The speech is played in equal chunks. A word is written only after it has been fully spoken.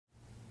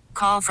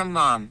call from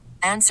mom.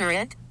 Answer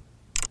it.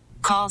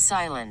 Call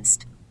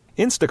silenced.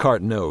 Instacart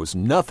knows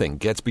nothing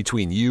gets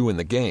between you and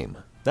the game.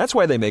 That's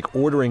why they make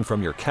ordering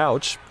from your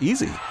couch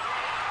easy.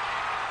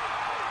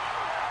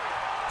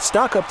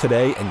 Stock up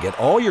today and get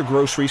all your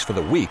groceries for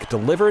the week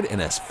delivered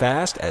in as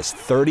fast as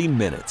 30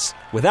 minutes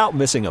without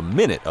missing a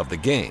minute of the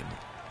game.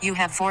 You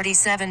have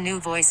 47 new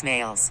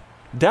voicemails.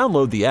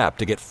 Download the app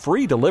to get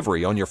free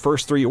delivery on your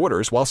first 3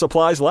 orders while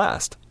supplies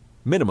last.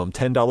 Minimum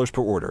 $10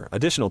 per order.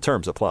 Additional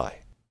terms apply.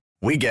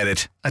 We get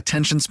it.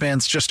 Attention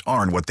spans just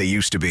aren't what they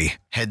used to be.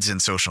 Heads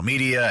in social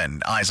media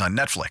and eyes on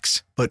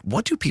Netflix. But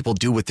what do people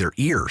do with their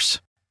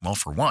ears? Well,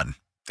 for one,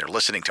 they're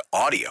listening to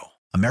audio.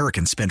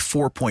 Americans spend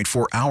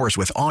 4.4 hours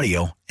with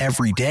audio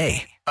every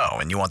day. Oh,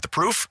 and you want the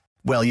proof?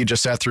 Well, you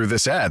just sat through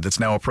this ad that's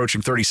now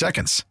approaching 30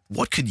 seconds.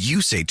 What could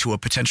you say to a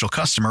potential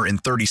customer in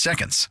 30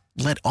 seconds?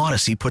 Let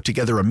Odyssey put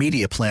together a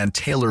media plan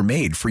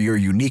tailor-made for your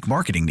unique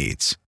marketing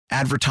needs.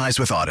 Advertise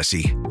with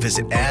Odyssey.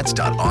 Visit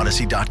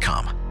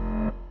ads.odyssey.com.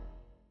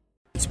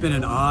 It's been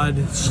an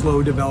odd,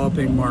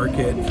 slow-developing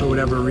market for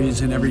whatever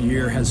reason. Every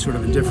year has sort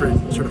of a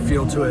different sort of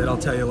feel to it. I'll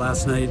tell you,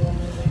 last night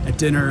at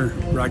dinner,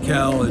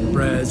 Raquel and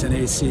Brez and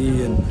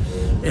AC and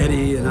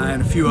Eddie and I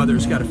and a few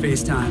others got a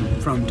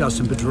FaceTime from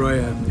Dustin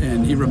Pedroia,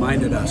 and he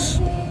reminded us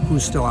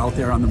who's still out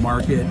there on the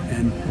market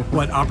and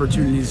what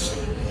opportunities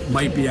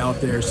might be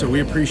out there. So we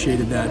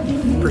appreciated that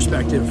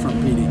perspective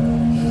from Petey.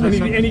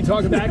 Any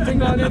talk of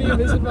acting on any of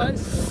his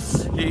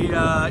advice?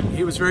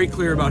 He was very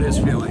clear about his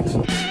feelings.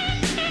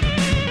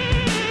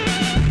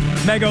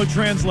 Mego,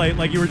 translate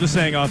like you were just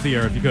saying off the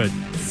air, if you could.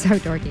 So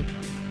dorky.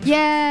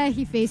 Yeah,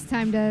 he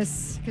FaceTimed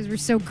us because we're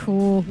so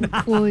cool. We're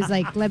cool. He's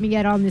like, let me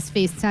get on this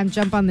FaceTime,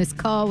 jump on this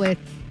call with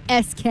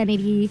S.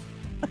 Kennedy.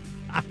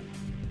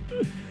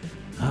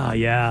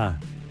 Yeah.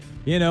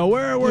 You know,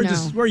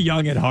 we're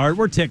young at heart.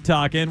 We're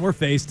TikToking, we're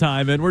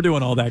FaceTiming, we're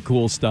doing all that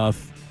cool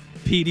stuff.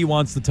 Petey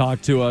wants to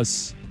talk to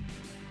us.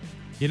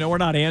 You know, we're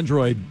not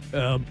Android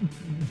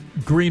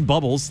green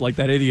bubbles like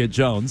that idiot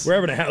Jones. We're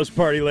having a house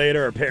party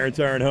later. Our parents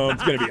aren't home.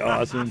 It's going to be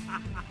awesome.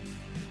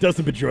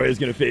 Dustin Pedroia is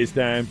going to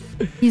FaceTime.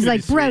 He's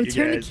like, bro,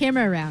 turn the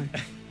camera around.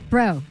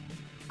 Bro,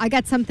 I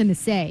got something to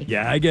say.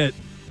 Yeah, I get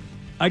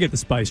the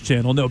Spice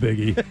Channel. No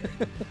biggie.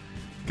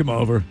 Come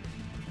over.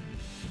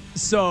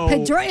 So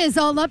Pedroia's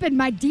all up in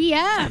my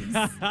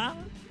DMs.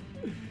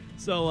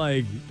 So,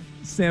 like,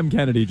 Sam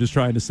Kennedy just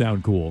trying to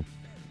sound cool.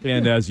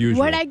 And as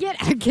usual. What I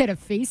get a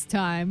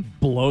FaceTime.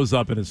 Blows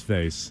up in his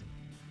face.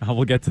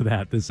 We'll get to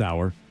that this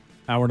hour.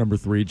 Hour number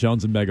 3,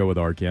 Jones and Mego with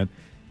Arcand.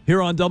 Here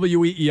on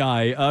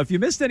WEEI. If you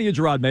missed any of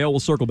Gerard Mayo,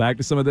 we'll circle back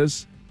to some of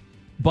this.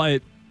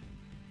 But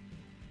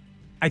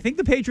I think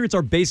the Patriots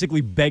are basically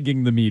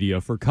begging the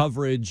media for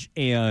coverage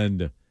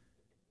and,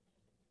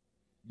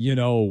 you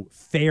know,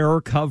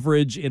 fair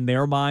coverage in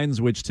their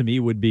minds, which to me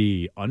would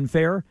be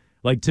unfair.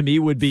 Like, to me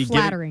would be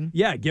flattering.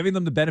 Giving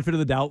them the benefit of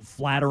the doubt,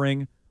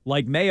 flattering.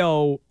 Like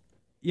Mayo,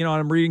 you know,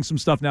 and I'm reading some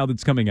stuff now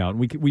that's coming out, and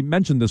we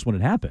mentioned this when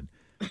it happened.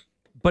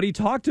 But he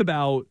talked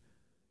about,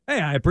 hey,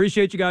 I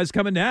appreciate you guys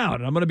coming down,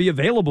 and I'm going to be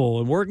available,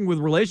 and working with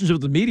relationships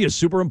with the media is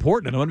super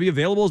important, and I'm going to be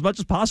available as much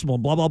as possible,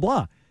 and blah, blah,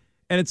 blah.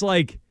 And it's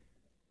like,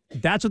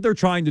 that's what they're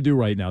trying to do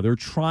right now. They're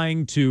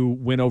trying to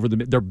win over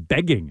they're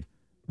begging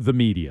the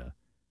media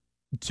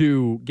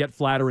to get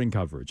flattering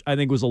coverage. I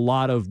think was a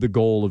lot of the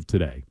goal of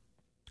today.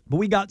 But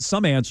we got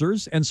some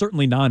answers, and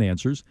certainly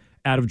non-answers,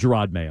 out of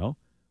Gerard Mayo.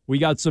 We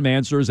got some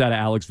answers out of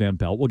Alex Van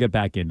Pelt. We'll get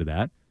back into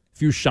that. A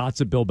few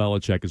shots at Bill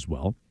Belichick as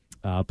well.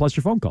 Plus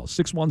your phone calls,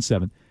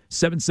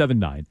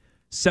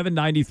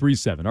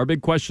 617-779-7937. Our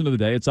big question of the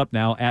day, it's up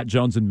now at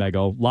Jones and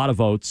Mego. A lot of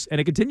votes, and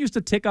it continues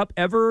to tick up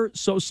ever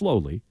so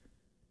slowly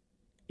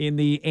in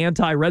the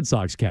anti-Red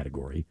Sox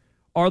category.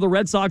 Are the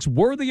Red Sox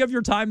worthy of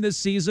your time this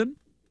season?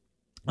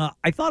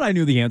 I thought I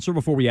knew the answer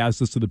before we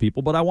asked this to the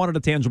people, but I wanted a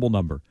tangible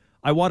number.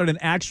 I wanted an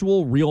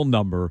actual real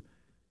number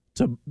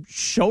to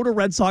show to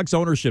Red Sox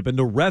ownership and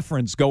to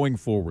reference going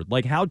forward,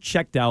 like how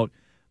checked out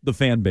the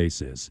fan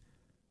base is.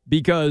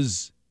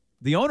 Because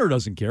the owner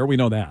doesn't care. We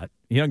know that.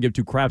 He doesn't give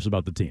two craps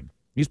about the team.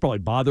 He's probably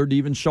bothered to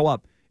even show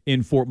up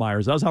in Fort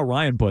Myers. That's how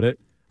Ryan put it.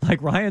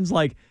 Like, Ryan's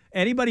like,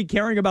 anybody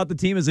caring about the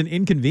team is an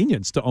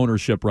inconvenience to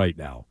ownership right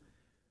now.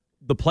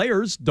 The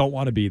players don't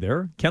want to be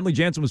there. Kenley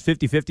Jansen was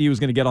 50-50. He was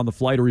going to get on the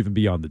flight or even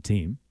be on the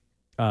team.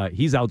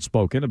 He's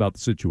outspoken about the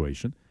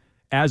situation,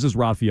 as is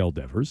Rafael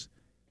Devers.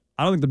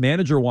 I don't think the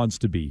manager wants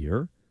to be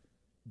here.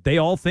 They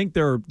all think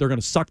they're going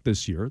to suck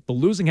this year. The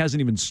losing hasn't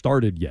even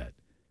started yet.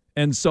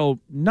 And so,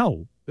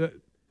 no,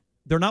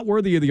 they're not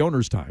worthy of the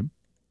owner's time.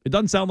 It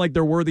doesn't sound like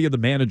they're worthy of the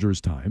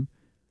manager's time.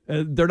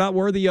 They're not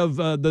worthy of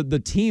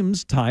the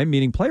team's time,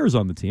 meaning players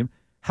on the team.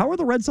 How are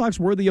the Red Sox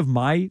worthy of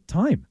my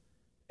time?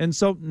 And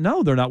so,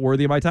 no, they're not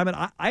worthy of my time. And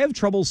I have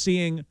trouble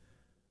seeing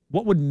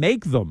what would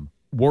make them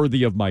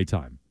worthy of my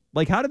time.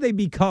 Like, how do they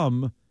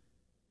become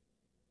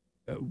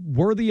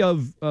worthy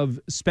of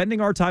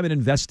spending our time and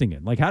investing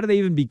in? Like, how do they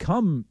even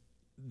become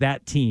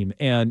that team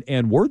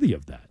and worthy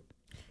of that?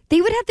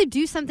 They would have to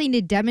do something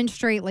to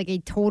demonstrate like a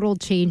total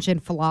change in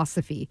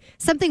philosophy,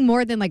 something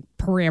more than like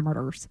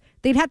parameters.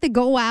 They'd have to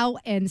go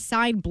out and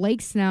sign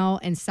Blake Snell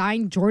and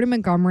sign Jordan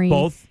Montgomery.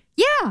 Both?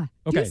 Yeah.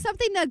 Okay. Do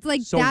something that's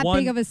like So that one,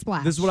 big of a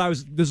splash. This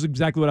is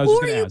exactly what I was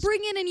Or going to you ask.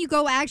 bring in and you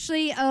go,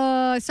 actually,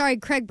 sorry,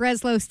 Craig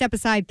Breslow, step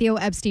aside. Theo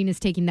Epstein is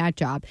taking that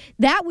job.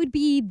 That would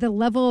be the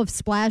level of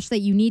splash that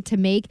you need to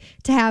make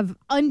to have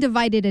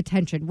undivided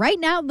attention. Right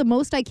now, the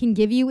most I can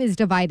give you is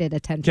divided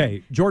attention.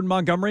 Okay, Jordan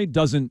Montgomery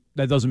doesn't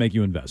make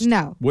you invest.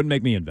 No. Wouldn't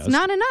make me invest. It's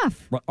not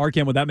enough.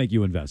 Arcand, would that make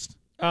you invest?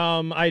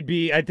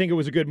 I think it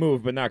was a good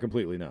move, but not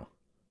completely, no.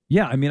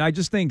 Yeah, I mean, I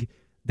just think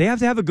they have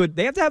to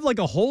have like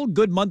a whole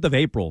good month of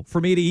April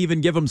for me to even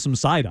give them some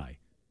side eye.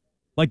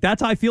 Like,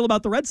 that's how I feel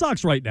about the Red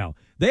Sox right now.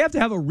 They have to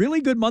have a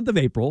really good month of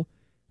April,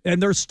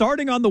 and they're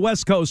starting on the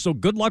West Coast, so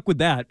good luck with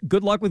that.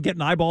 Good luck with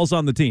getting eyeballs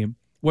on the team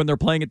when they're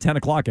playing at 10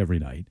 o'clock every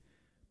night.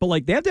 But,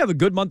 like, they have to have a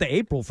good month of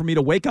April for me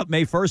to wake up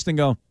May 1st and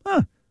go,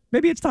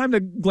 maybe it's time to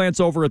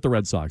glance over at the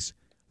Red Sox.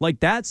 Like,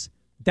 that's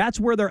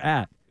where they're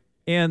at.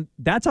 And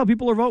that's how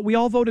people are voting. We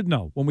all voted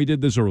no when we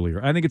did this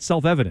earlier. I think it's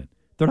self-evident.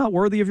 They're not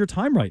worthy of your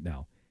time right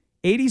now.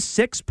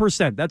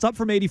 86%. That's up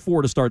from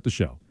 84 to start the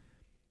show.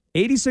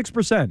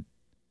 86%.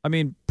 I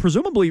mean,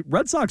 presumably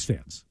Red Sox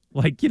fans.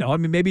 Like,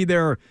 maybe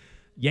there are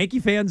Yankee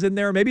fans in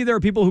there. Maybe there are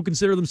people who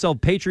consider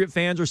themselves Patriot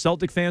fans or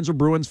Celtic fans or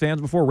Bruins fans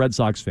before Red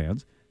Sox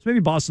fans. So maybe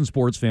Boston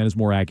sports fan is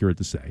more accurate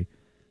to say.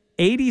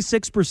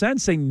 86%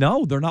 say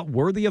no, they're not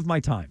worthy of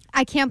my time.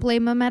 I can't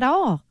blame them at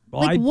all.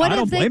 Well, I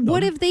don't blame them.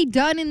 What have they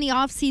done in the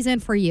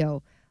offseason for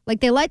you? Like,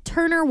 they let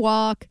Turner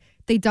walk.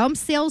 They dump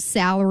Sale's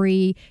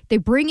salary. They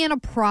bring in a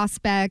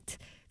prospect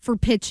for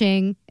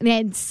pitching and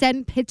then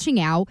send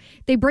pitching out.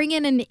 They bring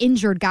in an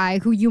injured guy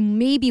who you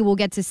maybe will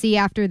get to see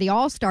after the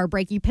All-Star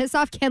break. You piss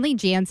off Kenley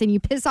Jansen.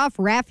 You piss off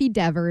Raffy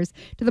Devers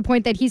to the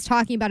point that he's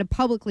talking about it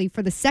publicly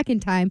for the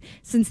second time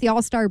since the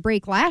All-Star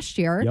break last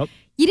year. Yep.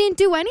 You didn't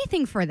do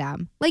anything for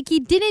them. Like, you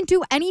didn't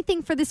do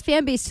anything for this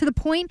fan base to the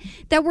point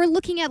that we're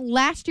looking at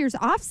last year's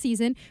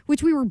offseason,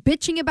 which we were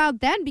bitching about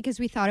then because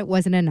we thought it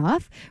wasn't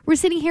enough. We're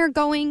sitting here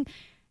going,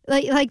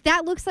 like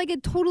that looks like a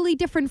totally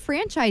different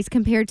franchise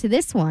compared to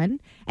this one.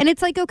 And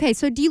it's like, okay,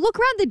 so do you look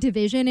around the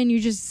division and you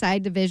just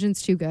decide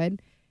division's too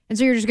good? And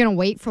so you're just going to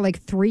wait for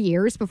like 3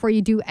 years before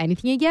you do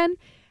anything again?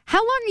 How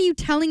long are you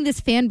telling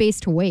this fan base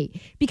to wait?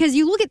 Because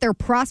you look at their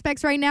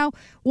prospects right now.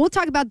 We'll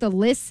talk about the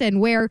lists and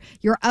where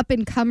your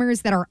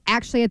up-and-comers that are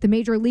actually at the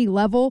major league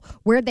level,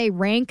 where they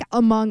rank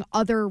among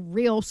other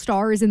real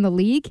stars in the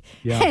league.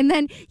 Yeah. And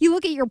then you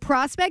look at your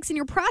prospects, and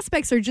your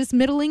prospects are just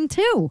middling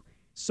too.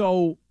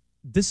 So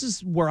this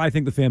is where I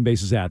think the fan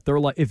base is at. They're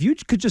like, if you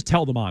could just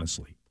tell them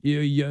honestly,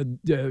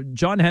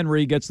 John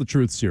Henry gets the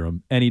truth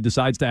serum, and he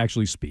decides to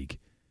actually speak.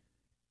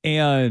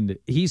 And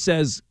he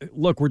says,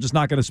 look, we're just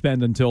not going to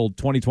spend until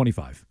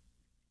 2025,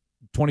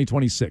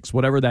 2026,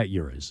 whatever that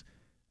year is.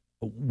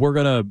 We're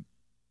going to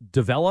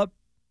develop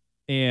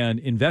and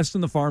invest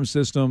in the farm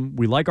system.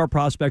 We like our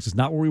prospects. It's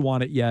not where we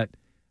want it yet,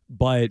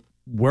 but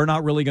we're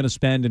not really going to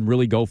spend and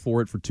really go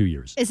for it for 2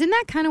 years. Isn't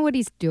that kind of what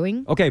he's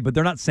doing? Okay, but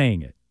they're not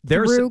saying it.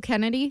 Through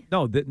Kennedy?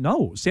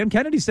 No. Sam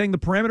Kennedy's saying the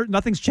parameter,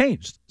 nothing's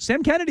changed.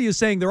 Sam Kennedy is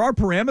saying there are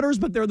parameters,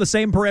 but they're the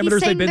same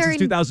parameters they've been since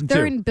 2002.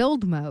 They're in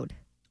build mode.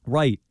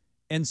 Right.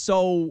 And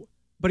so,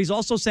 but he's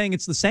also saying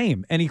it's the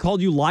same. And he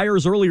called you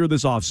liars earlier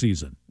this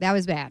offseason. That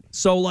was bad.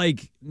 So,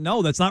 like,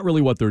 no, that's not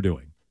really what they're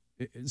doing.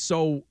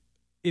 So,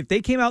 if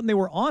they came out and they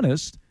were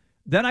honest,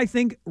 then I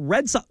think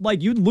Red Sox,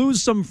 like, you'd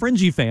lose some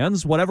fringy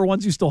fans, whatever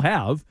ones you still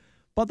have.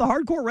 But the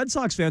hardcore Red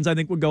Sox fans, I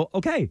think, would go,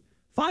 okay,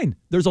 fine.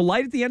 There's a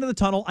light at the end of the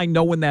tunnel. I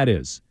know when that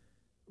is.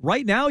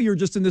 Right now, you're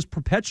just in this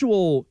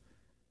perpetual,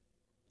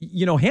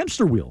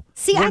 hamster wheel.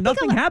 See, where I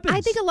nothing happens.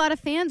 I think a lot of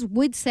fans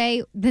would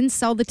say, then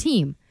sell the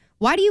team.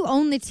 Why do you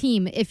own the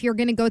team if you're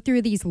going to go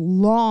through these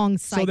long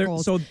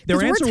cycles? So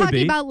their answer would be... we're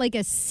talking about like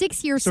a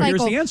 6-year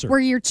cycle where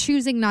you're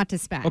choosing not to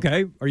spend.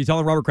 Okay. Are you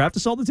telling Robert Kraft to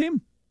sell the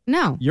team?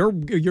 No. You're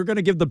going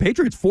to give the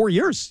Patriots 4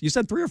 years. You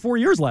said 3 or 4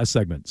 years last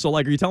segment. So,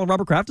 like, are you telling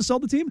Robert Kraft to sell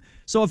the team?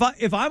 So if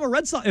I'm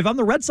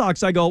the Red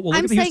Sox, I go, well,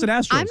 look at the Houston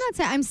Astros.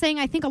 I'm saying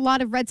I think a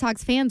lot of Red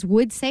Sox fans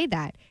would say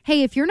that.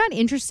 Hey, if you're not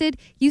interested,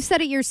 you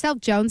said it yourself,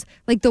 Jones.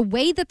 Like, the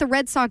way that the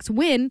Red Sox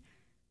win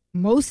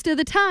most of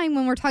the time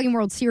when we're talking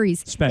World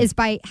Series is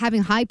by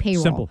having high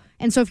payroll. Simple.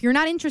 And so if you're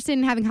not interested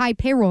in having high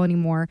payroll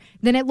anymore,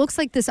 then it looks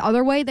like this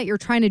other way that you're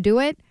trying to do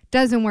it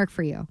doesn't work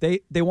for you.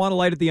 They want a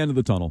light at the end of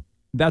the tunnel.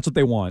 That's what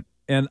they want.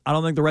 And I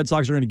don't think the Red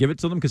Sox are going to give it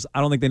to them because I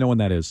don't think they know when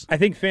that is. I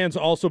think fans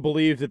also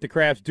believe that the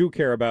Crafts do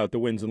care about the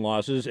wins and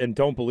losses and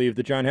don't believe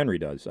that John Henry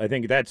does. I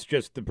think that's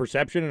just the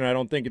perception, and I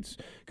don't think it's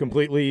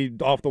completely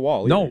off the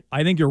wall either. No,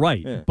 I think you're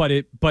right. Yeah. But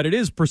it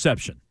is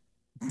perception.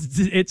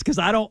 It's because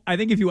I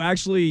think if you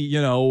actually,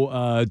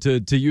 to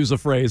use a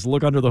phrase,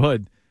 look under the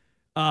hood,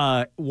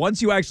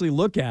 once you actually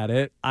look at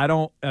it,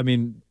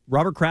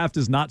 Robert Kraft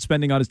is not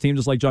spending on his team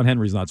just like John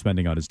Henry's not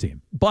spending on his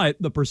team. But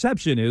the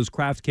perception is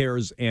Kraft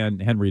cares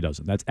and Henry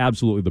doesn't. That's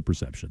absolutely the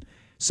perception.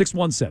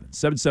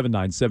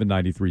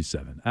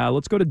 617-779-7937.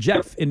 Let's go to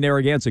Jeff in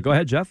Narragansett. Go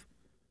ahead, Jeff.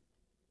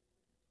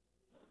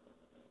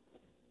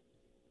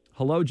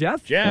 Hello,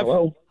 Jeff?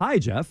 Hello. Hi,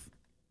 Jeff.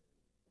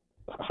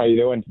 How you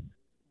doing?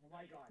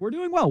 We're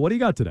doing well. What do you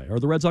got today? Are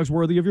the Red Sox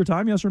worthy of your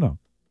time, yes or no?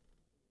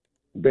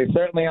 They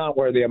certainly aren't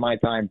worthy of my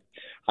time.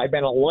 I've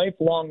been a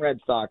lifelong Red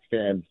Sox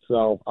fan,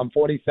 so I'm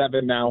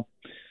 47 now.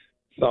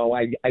 So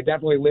I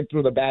definitely lived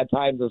through the bad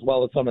times as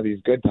well as some of these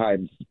good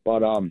times.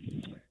 But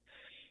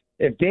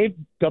if Dave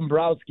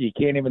Dombrowski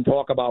can't even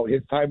talk about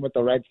his time with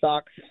the Red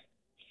Sox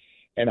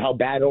and how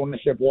bad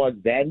ownership was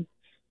then,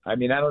 I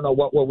mean, I don't know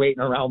what we're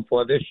waiting around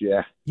for this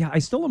year. Yeah, I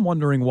still am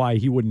wondering why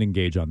he wouldn't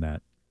engage on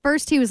that.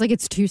 First, he was like,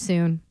 it's too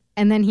soon.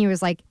 And then he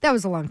was like, that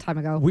was a long time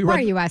ago. Why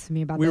are you asking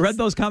me about this? We read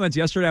those comments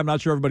yesterday. I'm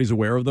not sure everybody's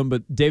aware of them,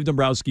 but Dave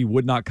Dombrowski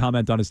would not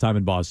comment on his time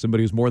in Boston, but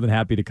he was more than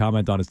happy to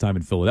comment on his time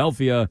in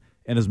Philadelphia.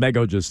 And as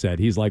Mego just said,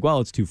 he's like,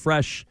 well, it's too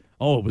fresh.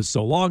 Oh, it was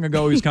so long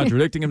ago. He's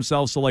contradicting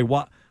himself. So, like,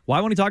 why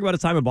won't he talk about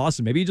his time in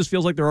Boston? Maybe he just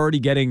feels like they're already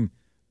getting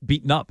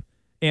beaten up.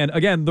 And,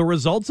 again, the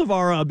results of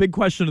our big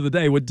question of the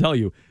day would tell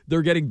you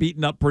they're getting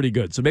beaten up pretty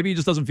good. So maybe he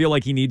just doesn't feel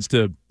like he needs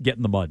to get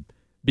in the mud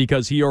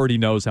because he already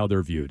knows how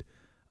they're viewed.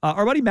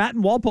 Our buddy Matt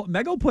in Walpole,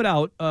 Mego put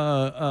out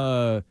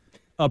a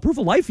proof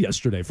of life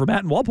yesterday for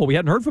Matt in Walpole. We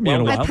hadn't heard from you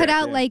in a while. I put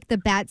out like the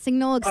bat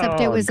signal,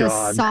 except it was a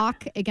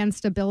sock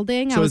against a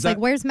building. So I was like,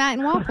 where's Matt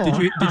in Walpole?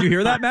 Did you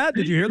hear that, Matt?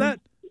 Did you hear that?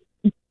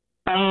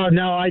 Oh,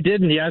 no, I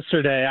didn't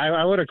yesterday.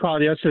 I would have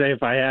called yesterday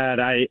if I had.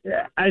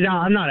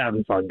 I'm not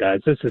having fun,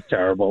 guys. This is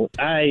terrible.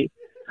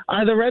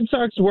 Are the Red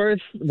Sox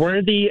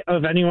worthy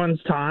of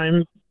anyone's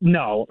time?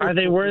 No. Are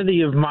they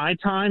worthy of my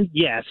time?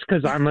 Yes,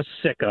 because I'm a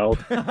sicko.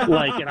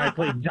 And I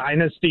play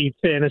Dynasty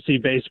Fantasy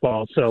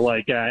Baseball, so,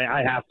 I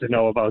have to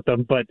know about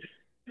them. But,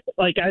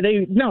 are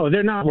they? No,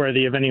 they're not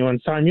worthy of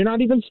anyone's time. You're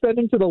not even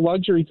spending for the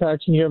luxury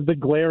tax, and you have the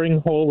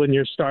glaring hole in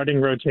your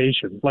starting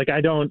rotation.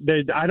 I don't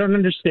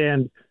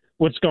understand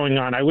what's going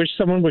on. I wish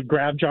someone would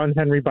grab John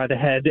Henry by the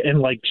head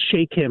and,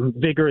 shake him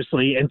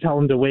vigorously and tell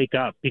him to wake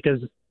up, because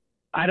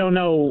I don't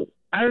know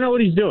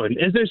what he's doing.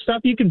 Is there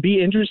stuff you can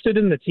be interested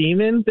in the team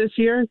in this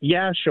year?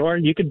 Yeah, sure.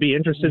 You could be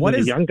interested in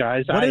the young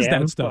guys. What is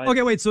that stuff?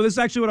 Okay, wait. So this is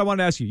actually what I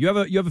wanted to ask you.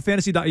 You have a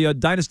fantasy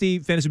dynasty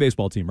fantasy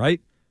baseball team, right?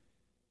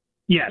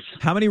 Yes.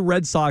 How many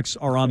Red Sox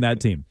are on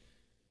that team?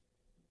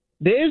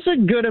 There's a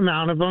good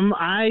amount of them.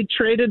 I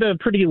traded a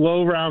pretty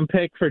low round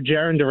pick for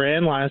Jarren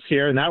Duran last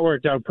year, and that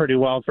worked out pretty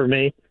well for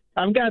me.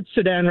 I've got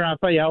Ceddanne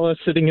Rafaela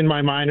sitting in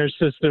my minor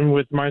system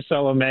with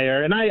Marcelo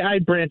Mayer, and I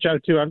branch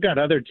out too. I've got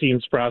other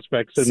teams'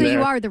 prospects in there. So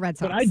you are the Red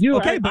Sox. But I do.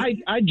 Okay,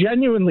 I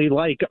genuinely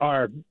like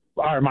our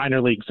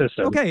minor league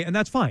system. Okay, and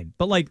that's fine.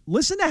 But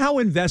listen to how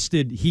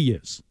invested he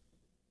is.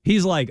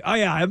 He's like, oh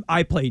yeah,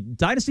 I play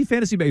Dynasty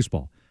Fantasy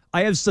Baseball.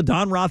 I have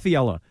Ceddanne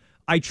Rafaela.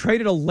 I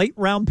traded a late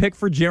round pick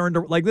for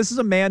Jarren. This is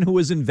a man who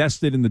is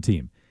invested in the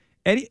team,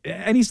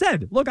 and he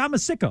said, look, I'm a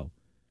sicko.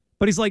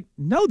 But he's like,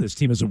 no, this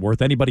team isn't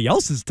worth anybody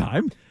else's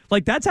time.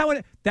 When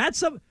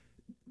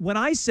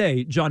I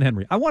say John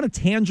Henry, I want a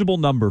tangible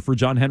number for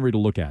John Henry to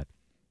look at.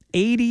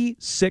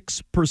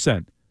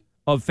 86%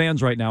 of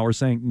fans right now are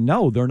saying,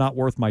 no, they're not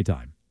worth my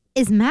time.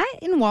 Is Matt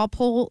in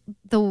Walpole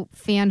the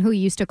fan who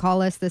used to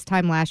call us this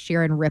time last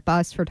year and rip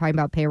us for talking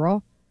about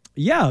payroll?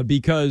 Yeah,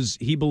 because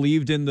he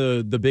believed in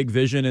the big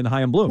vision in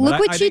Chaim Bloom. Look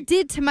what you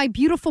did to my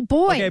beautiful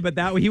boy. Okay, but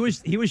he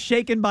was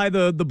shaken by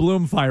the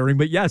Bloom firing.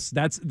 But yes,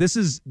 this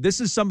is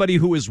somebody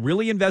who is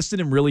really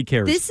invested and really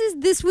cares.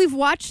 We've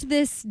watched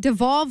this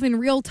devolve in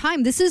real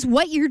time. This is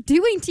what you're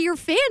doing to your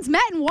fans.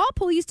 Matt and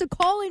Walpole used to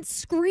call and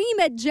scream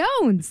at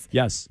Jones.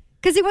 Yes,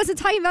 because he wasn't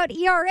talking about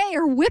ERA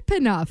or WHIP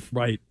enough.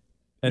 Right.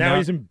 And now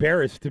he's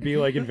embarrassed to be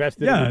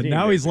invested. in the team.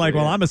 Now he's like,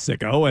 well, I'm a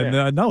sicko,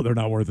 and no, they're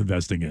not worth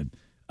investing in.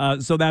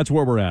 So that's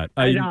where we're at.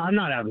 I'm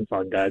not having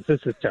fun, guys.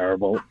 This is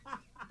terrible.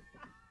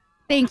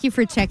 Thank you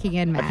for checking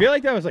in, Matt. I feel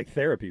like that was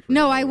therapy for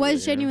No, me. I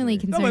was genuinely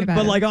concerned about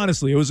it. But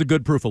honestly, it was a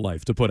good proof of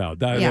life to put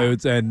out.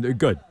 And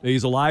good.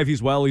 He's alive.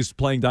 He's well. He's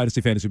playing Dynasty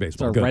Fantasy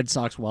Baseball. It's a Red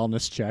Sox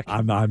wellness check.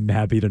 I'm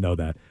happy to know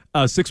that.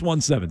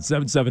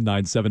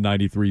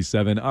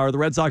 617-779-7937. Are the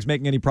Red Sox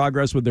making any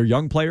progress with their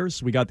young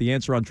players? We got the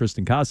answer on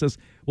Tristan Casas.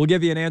 We'll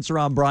give you an answer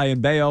on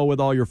Brian Bayo with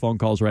all your phone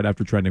calls right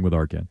after Trending with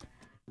Arcand.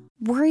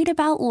 Worried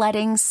about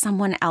letting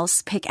someone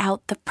else pick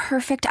out the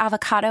perfect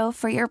avocado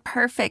for your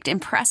perfect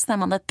impress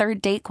them on the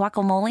third date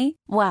guacamole?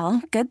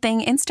 Well, good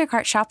thing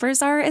Instacart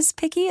shoppers are as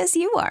picky as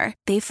you are.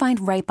 They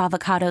find ripe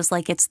avocados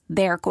like it's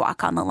their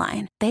guac on the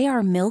line. They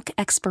are milk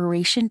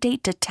expiration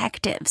date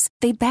detectives.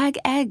 They bag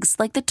eggs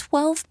like the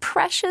 12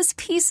 precious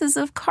pieces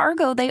of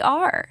cargo they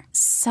are.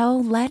 So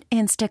let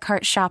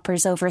Instacart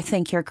shoppers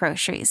overthink your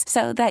groceries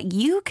so that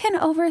you can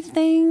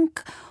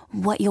overthink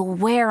what you'll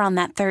wear on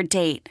that third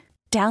date.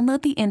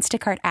 Download the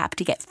Instacart app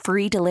to get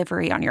free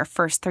delivery on your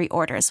first 3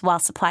 orders while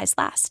supplies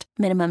last.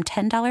 Minimum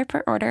 $10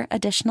 per order.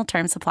 Additional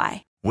terms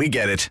apply. We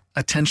get it.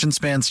 Attention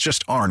spans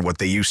just aren't what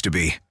they used to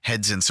be.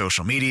 Heads in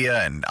social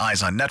media and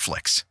eyes on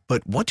Netflix.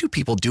 But what do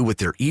people do with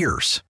their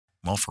ears?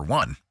 Well, for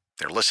one,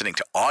 they're listening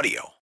to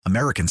audio.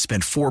 Americans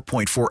spend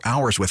 4.4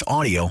 hours with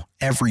audio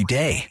every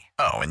day.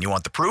 Oh, and you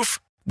want the proof?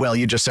 Well,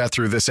 you just sat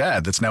through this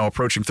ad that's now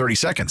approaching 30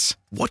 seconds.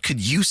 What could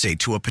you say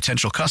to a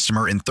potential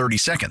customer in 30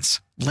 seconds?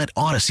 Let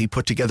Odyssey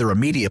put together a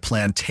media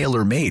plan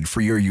tailor-made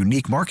for your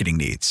unique marketing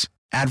needs.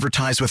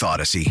 Advertise with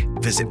Odyssey.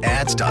 Visit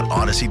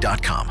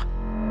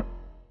ads.odyssey.com.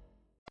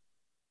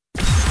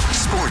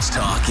 Sports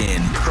talk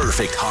in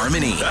perfect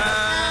harmony.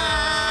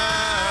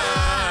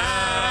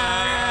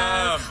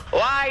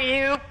 Why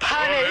you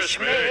punish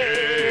me?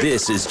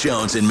 This is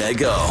Jones and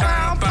Mego.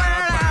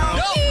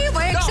 He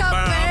wakes up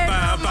in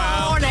the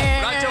morning.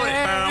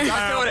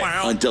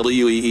 On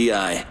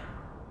WEEI.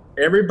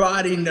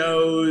 Everybody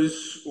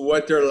knows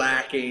what they're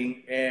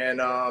lacking,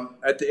 and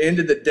at the end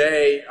of the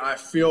day, I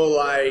feel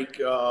like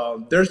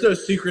there's no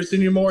secrets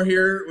anymore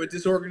here with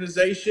this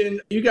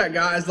organization. You got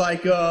guys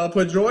like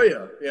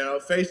Pedroia,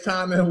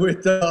 FaceTiming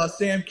with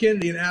Sam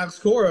Kennedy and Alex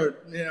Cora,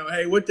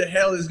 hey, what the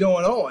hell is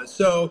going on?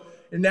 So,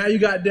 and now you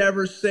got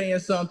Devers saying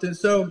something.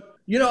 So,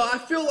 I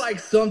feel like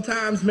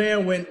sometimes,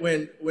 man,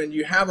 when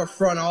you have a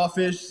front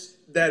office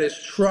that is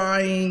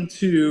trying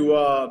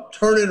to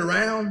turn it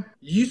around,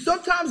 you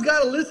sometimes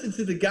got to listen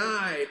to the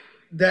guy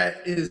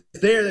that is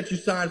there that you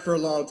signed for a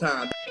long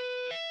time.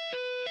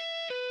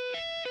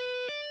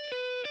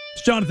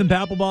 It's Jonathan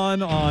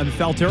Papelbon on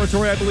Foul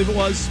Territory, I believe it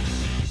was,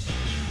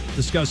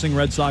 discussing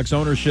Red Sox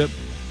ownership.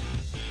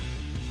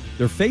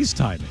 They're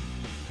FaceTiming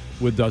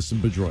with Dustin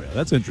Pedroia.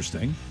 That's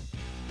interesting,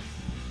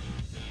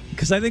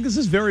 because I think this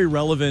is very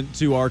relevant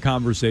to our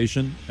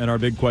conversation and our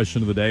big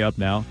question of the day up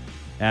now.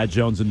 At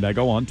Jones and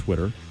Mego on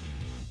Twitter.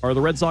 Are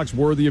the Red Sox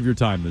worthy of your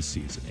time this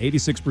season?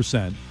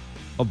 86%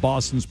 of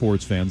Boston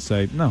sports fans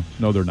say, no,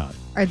 they're not.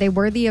 Are they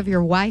worthy of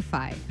your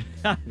Wi-Fi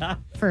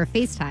for a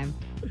FaceTime?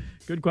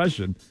 Good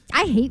question.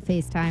 I hate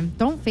FaceTime.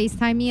 Don't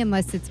FaceTime me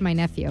unless it's my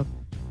nephew.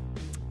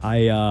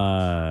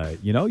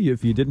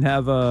 If you didn't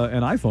have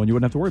an iPhone, you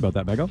wouldn't have to worry about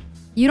that, Mego.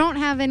 You don't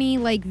have any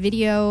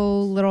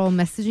video little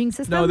messaging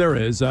system? No, there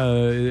is.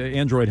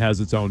 Android has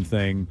its own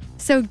thing.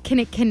 So can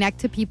it connect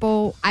to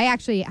people? I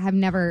actually have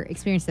never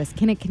experienced this.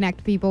 Can it connect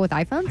to people with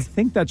iPhones? I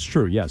think that's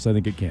true. Yes, I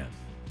think it can.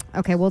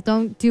 Okay, well,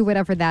 don't do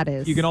whatever that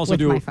is. You can also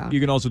with my phone. You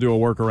can also do a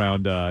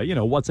workaround,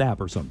 WhatsApp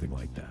or something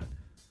like that.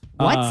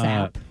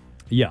 WhatsApp?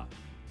 Yeah.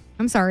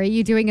 I'm sorry, are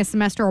you doing a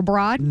semester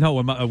abroad? No,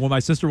 when my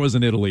sister was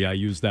in Italy, I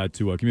used that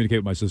to communicate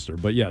with my sister.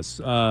 But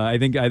yes, I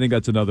think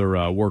that's another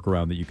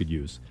workaround that you could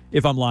use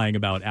if I'm lying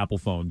about Apple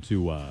phone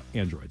to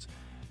Androids.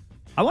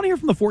 I want to hear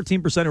from the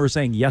 14% who are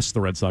saying yes,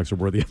 the Red Sox are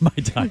worthy of my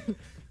time.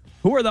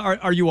 Who are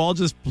are you all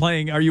just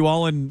playing? Are you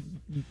all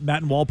in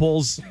Matt and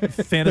Walpole's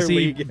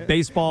fantasy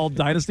baseball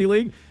dynasty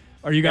league?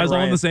 Are you guys all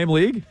in the same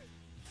league?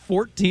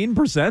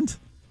 14%.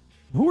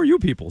 Who are you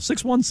people?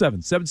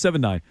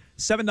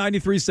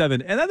 617-779-7937.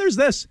 And then there's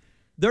this.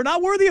 They're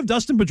not worthy of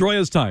Dustin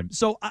Pedroia's time.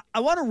 So I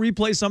want to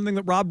replay something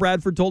that Rob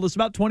Bradford told us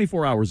about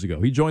 24 hours ago.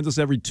 He joins us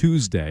every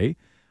Tuesday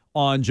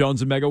on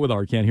Jones and Mego with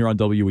Arcand here on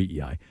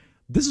WEEI.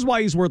 This is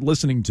why he's worth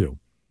listening to.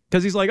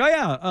 Because he's like,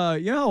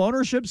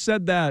 ownership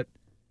said that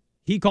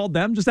he called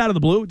them just out of the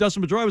blue.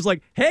 Dustin Pedroia was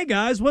like, hey,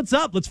 guys, what's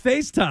up? Let's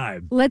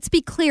FaceTime. Let's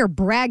be clear,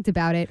 bragged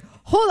about it.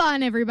 Hold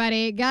on,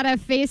 everybody. Got a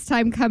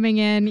FaceTime coming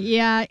in.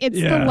 Yeah, it's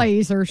the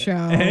laser show.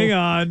 Hang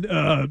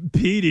on.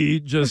 Petey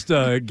just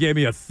gave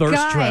me a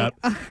thirst trap.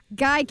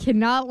 Guy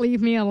cannot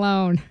leave me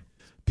alone.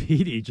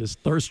 Petey just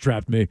thirst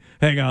trapped me.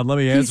 Hang on, let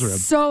me answer him.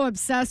 He's so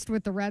obsessed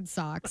with the Red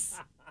Sox.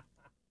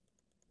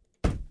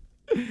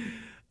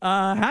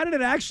 How did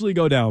it actually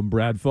go down,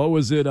 Bradfo?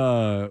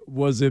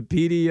 Was it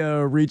Petey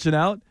reaching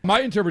out? My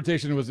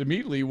interpretation was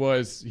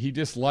he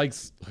just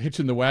likes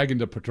hitching the wagon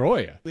to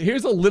Pedroia.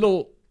 Here's a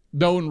little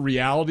known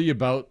reality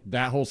about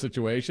that whole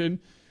situation.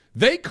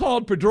 They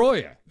called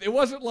Pedroia. It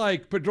wasn't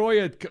like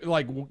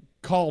Pedroia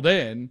called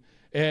in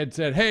and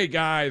said, hey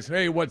guys,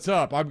 hey, what's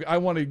up? I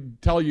want to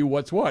tell you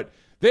what's what.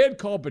 They had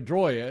called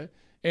Pedroia.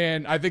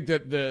 And I think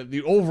that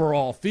the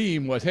overall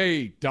theme was,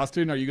 hey,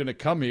 Dustin, are you going to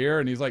come here?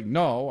 And he's like,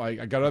 no,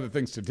 I got other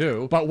things to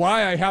do. But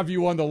why I have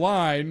you on the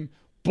line,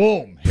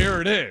 boom, here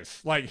it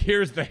is.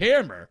 Here's the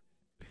hammer.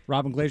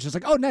 Robin Glazer's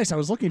like, oh, nice, I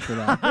was looking for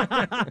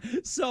that.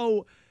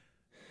 So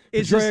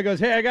Pedroia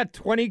goes, hey, I got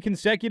 20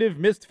 consecutive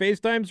missed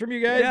FaceTimes from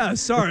you guys. Yeah,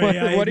 sorry.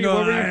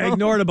 I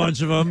ignored a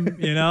bunch of them.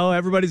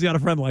 Everybody's got a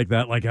friend like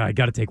that. I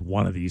got to take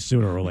one of these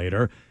sooner or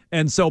later.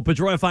 And so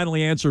Pedroia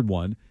finally answered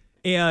one.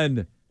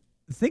 And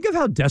think of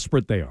how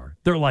desperate they are.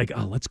 They're like,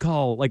 oh, let's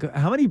call.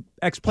 How many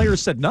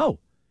ex-players said no?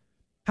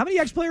 How many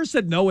ex-players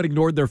said no and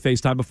ignored their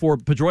FaceTime before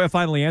Pedroia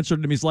finally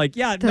answered him? He's like,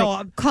 yeah, they're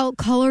no.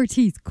 Call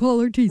Ortiz. Call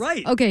Ortiz.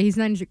 Right. Okay, he's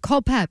not answering.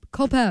 Call Pep.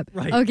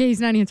 Right. Okay,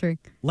 he's not answering.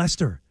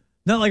 Lester.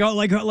 No,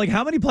 like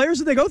how many players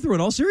did they go through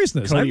in all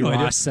seriousness? Cody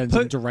Ross sends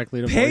him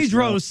directly to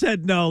Pedro voicemail.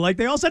 said no.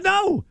 They all said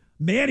no.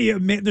 Manny,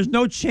 there's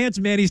no chance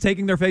Manny's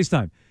taking their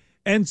FaceTime.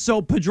 And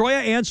so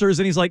Pedroia answers,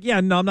 and he's like,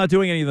 yeah, no, I'm not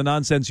doing any of the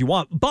nonsense you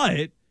want,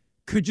 but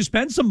could you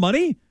spend some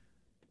money?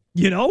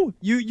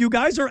 You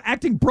guys are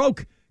acting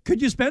broke. Could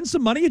you spend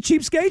some money at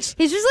Cheapskates?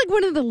 He's just like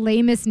one of the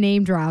lamest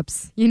name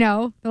drops, you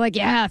know? They're like,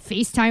 yeah,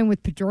 FaceTime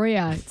with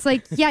Pedroia. It's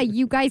like, yeah,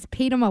 you guys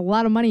paid him a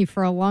lot of money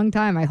for a long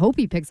time. I hope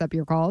he picks up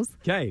your calls.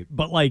 Okay,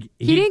 but like...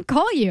 He didn't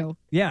call you.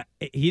 Yeah,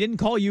 he didn't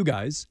call you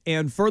guys.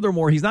 And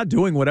furthermore, he's not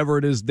doing whatever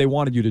it is they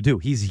wanted you to do.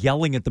 He's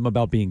yelling at them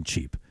about being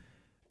cheap.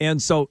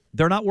 And so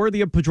they're not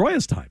worthy of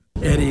Pedroia's time.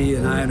 Eddie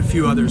and I and a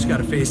few others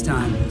got a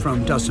FaceTime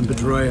from Dustin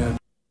Pedroia.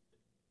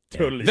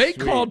 Totally They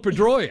sweet. called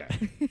Pedroia.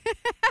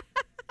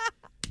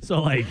 So,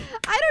 like...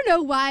 I don't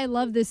know why I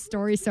love this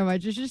story so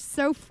much. It's just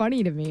so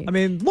funny to me. I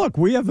mean, look,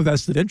 we have a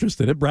vested interest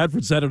in it.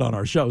 Bradford said it on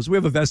our shows. We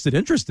have a vested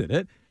interest in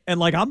it. And,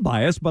 like, I'm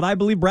biased, but I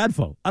believe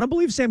Bradfo. I don't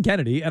believe Sam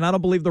Kennedy, and I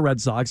don't believe the Red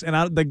Sox.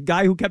 And the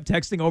guy who kept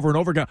texting over and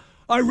over again,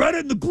 I read it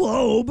in the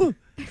Globe.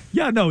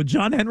 Yeah, no,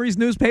 John Henry's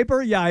newspaper.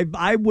 Yeah,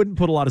 I wouldn't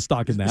put a lot of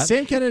stock in that.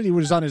 Sam Kennedy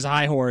was on his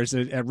high horse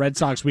at Red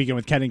Sox weekend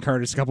with Ken and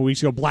Curtis a couple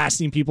weeks ago,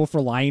 blasting people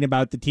for lying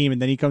about the team,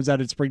 and then he comes out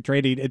at spring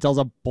training and tells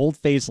a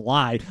bold-faced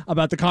lie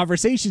about the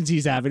conversations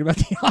he's having about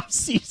the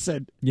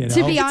offseason. You know?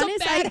 To be It's a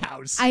honest,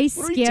 madhouse. I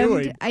What are you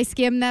doing?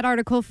 skimmed that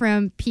article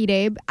from Pete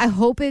Abe. I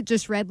hope it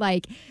just read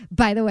like,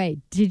 by the way,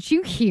 did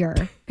you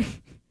hear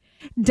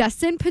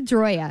Dustin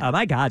Pedroia Oh,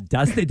 my God.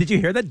 Dustin, did you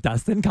hear that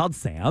Dustin called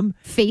Sam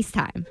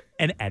FaceTime?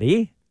 and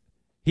Eddie?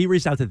 He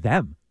reached out to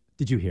them.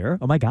 Did you hear?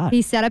 Oh, my God.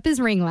 He set up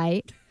his ring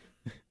light.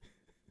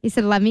 He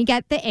said, let me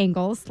get the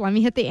angles. Let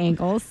me hit the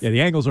angles. Yeah, the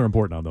angles are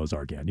important on those,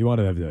 Arcand. You want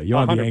to have the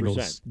 100%.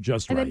 angles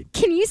just And right. then,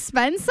 can you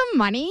spend some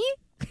money?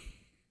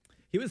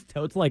 He was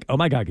totes like, oh,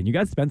 my God, can you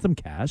guys spend some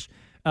cash?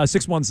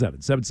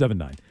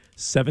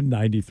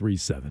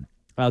 617-779-7937.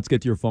 Let's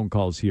get to your phone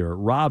calls here.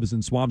 Rob is in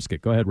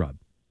Swampscott. Go ahead, Rob.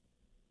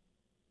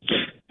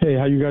 Hey,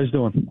 how you guys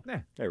doing?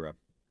 Hey, Rob.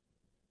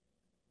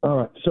 All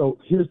right, so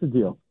here's the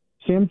deal.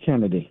 Sam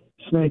Kennedy,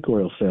 snake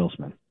oil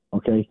salesman,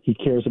 okay? He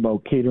cares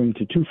about catering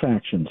to two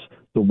factions,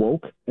 the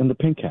woke and the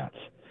pink hats.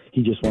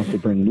 He just wants to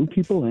bring new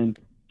people in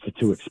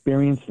to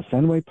experience the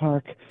Fenway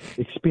Park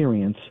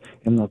experience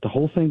and let the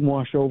whole thing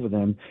wash over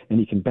them, and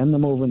he can bend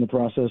them over in the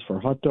process for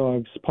hot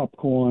dogs,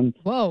 popcorn,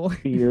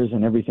 beers,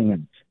 and everything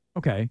else.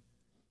 Okay.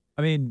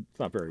 I mean, it's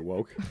not very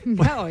woke.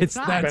 No, it's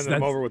not. Bend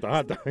them over with the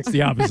hot dogs. It's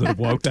the opposite of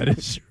woke. That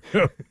is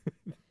true.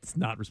 It's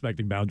not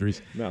respecting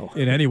boundaries. No.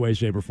 In any way,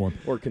 shape, or form.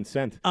 Or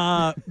consent.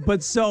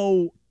 But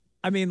so,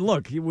 I mean,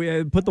 look,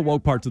 we put the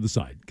woke part to the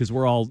side because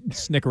we're all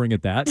snickering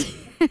at that.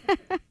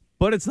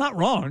 But it's not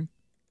wrong.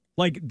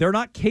 Like, they're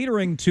not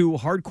catering to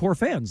hardcore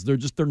fans.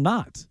 They're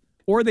not.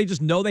 Or they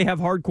just know they have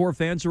hardcore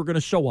fans who are going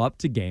to show up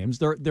to games.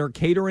 They're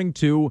catering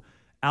to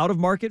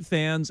out-of-market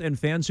fans and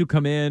fans who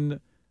come in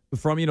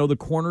from, the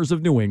corners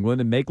of New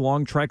England and make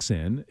long treks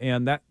in,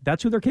 and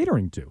that's who they're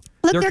catering to.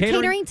 Look, they're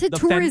catering to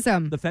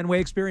tourism. The Fenway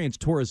experience,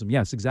 tourism.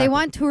 Yes, exactly. They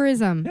want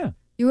tourism. Yeah.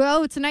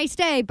 It's a nice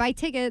day. Buy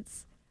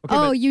tickets.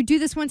 Okay, you do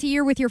this once a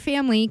year with your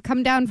family.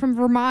 Come down from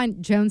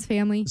Vermont, Jones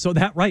family. So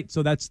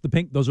that's the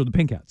pink. Those are the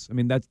pink hats. I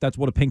mean, that's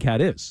what a pink hat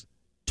is.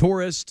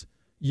 Tourist.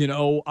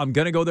 I'm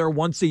gonna go there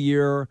once a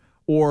year.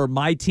 Or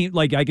my team.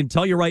 Like, I can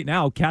tell you right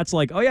now, Kat's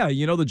like, oh yeah,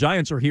 the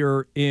Giants are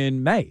here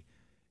in May.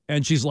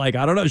 And she's like,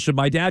 I don't know, should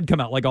my dad come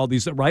out? Like all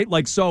these, right?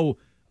 Like, so,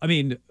 I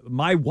mean,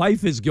 my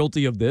wife is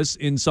guilty of this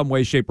in some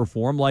way, shape, or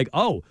form. Like,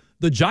 oh,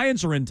 the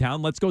Giants are in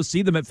town. Let's go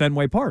see them at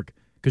Fenway Park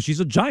because she's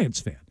a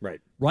Giants fan.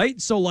 Right. Right?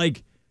 So,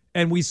 like,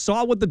 and we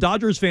saw what the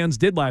Dodgers fans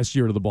did last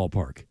year to the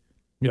ballpark.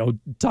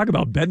 Talk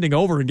about bending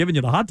over and giving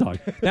you the hot dog.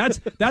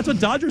 That's what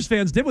Dodgers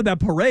fans did with that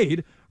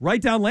parade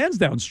right down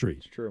Lansdowne Street.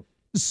 It's true.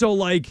 So,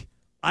 like,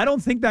 I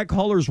don't think that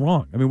caller's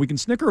wrong. I mean, we can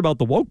snicker about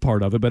the woke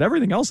part of it, but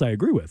everything else I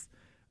agree with.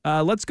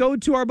 Let's go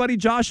to our buddy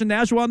Josh in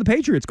Nashua on the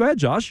Patriots. Go ahead,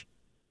 Josh.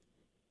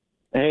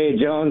 Hey,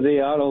 Jonesy,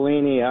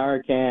 Ottolini,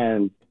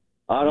 Arcand.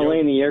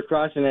 Ottolini, you're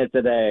crushing it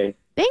today.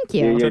 Thank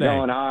you. You're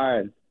going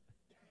hard.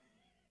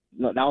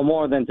 No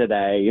more than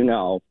today,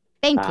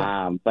 Thank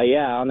you. But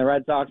yeah, on the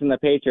Red Sox and the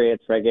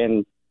Patriots,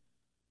 friggin',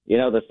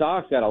 the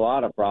Sox got a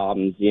lot of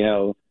problems,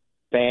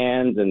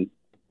 fans and,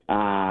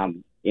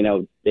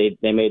 they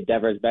made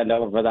Devers bend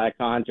over for that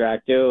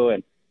contract too.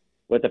 And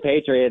with the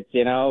Patriots,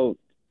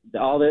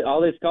 all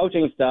this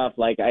coaching stuff,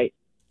 like are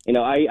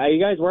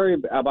you guys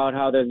worried about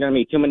how there's going to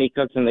be too many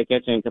cooks in the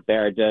kitchen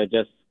compared to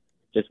just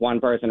one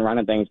person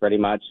running things pretty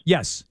much?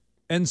 Yes.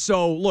 And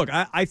so, look,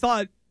 I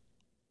thought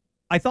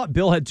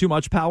Bill had too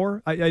much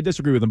power. I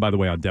disagree with him, by the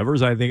way, on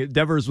Devers. I think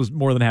Devers was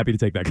more than happy to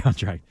take that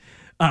contract.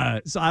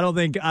 So I don't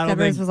think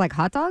Devers was like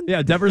hot dog?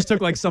 Yeah, Devers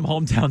took like some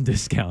hometown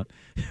discount.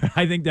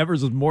 I think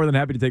Devers was more than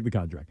happy to take the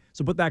contract.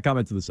 So put that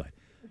comment to the side.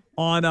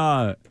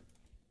 On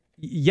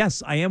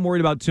yes, I am worried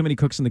about too many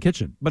cooks in the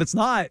kitchen. But it's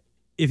not,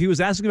 if he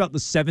was asking about the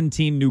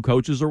 17 new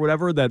coaches or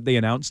whatever that they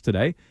announced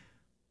today,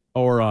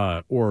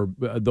 or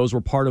those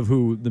were part of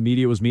who the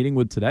media was meeting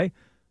with today,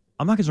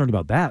 I'm not concerned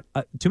about that.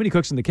 Too many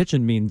cooks in the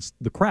kitchen means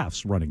the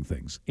Crafts running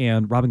things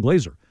and Robin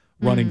Glazer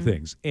running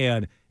things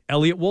and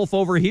Elliot Wolf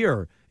over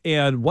here.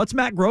 And what's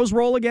Matt Groh's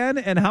role again?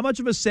 And how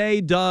much of a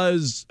say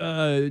does,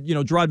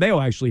 Gerard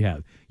Mayo actually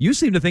have? You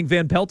seem to think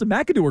Van Pelt and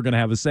McAdoo are going to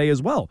have a say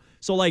as well.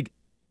 So, like,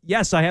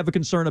 yes, I have a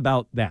concern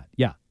about that.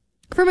 Yeah.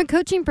 From a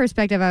coaching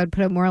perspective, I would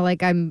put it more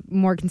like I'm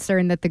more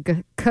concerned that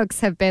the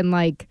cooks have been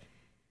like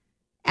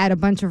at a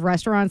bunch of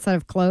restaurants that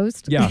have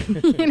closed. Yeah,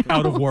 You know?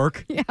 out of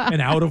work. Yeah.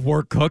 An out of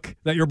work cook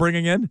that you're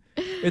bringing in.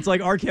 It's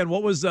like, Arcand,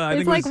 what was? I It's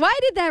think like, it was, why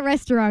did that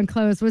restaurant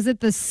close? Was it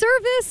the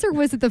service or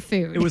was it the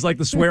food? it was like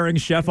the swearing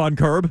chef on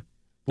Curb.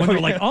 When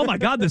they're like, oh my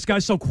God, this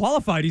guy's so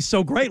qualified. He's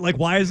so great. Like,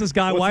 why is this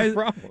guy? What's his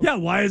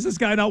problem? Why is this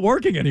guy not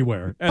working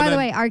anywhere? And By the then-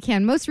 way,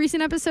 Arcand, most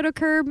recent episode of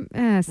Curb, Ooh,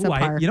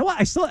 subpar. you know what?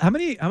 I still how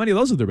many of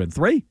those have there been?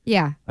 3?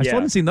 Yeah. I still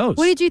haven't seen those.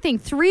 What did you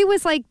think? 3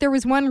 was like, there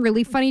was one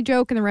really funny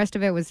joke and the rest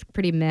of it was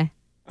pretty meh.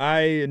 I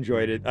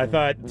enjoyed it. I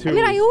thought 2 I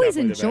mean, I was always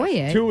definitely the enjoy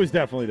best. it. 2 was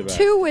definitely the best.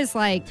 2 was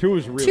like, 2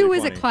 was really 2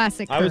 is a funny.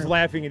 classic I was Curb.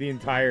 laughing at the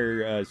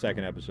entire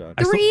second episode.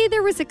 3,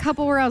 there was a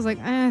couple where I was like,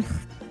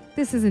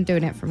 this isn't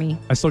doing it for me.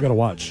 I still got to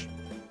watch.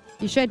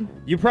 You should.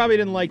 You probably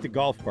didn't like the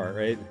golf part,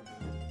 right?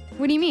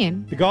 What do you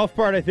mean? The golf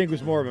part, I think,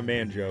 was more of a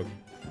man joke.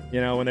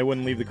 You know, when they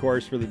wouldn't leave the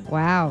course for the...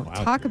 Wow.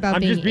 Talk about I'm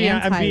being just being,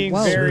 I'm being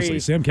anti-woke. very... Seriously,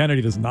 Sam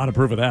Kennedy does not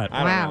approve of that. I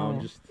don't know. Wow.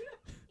 I'm just...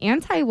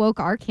 Anti-woke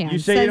Arcand. You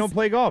say you don't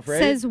play golf, right?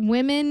 Says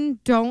women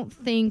don't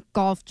think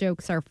golf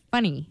jokes are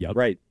funny. Yep.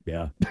 Right.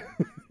 Yeah.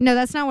 No,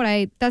 that's not what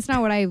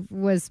I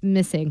was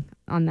missing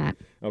on that.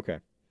 Okay.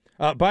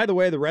 By the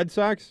way, the Red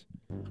Sox...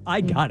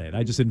 I got it.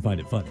 I just didn't find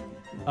it funny.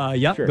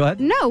 Yeah, Sure. go ahead.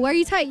 No, why are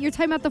you talking? You're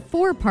talking about the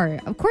 4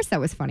 part. Of course that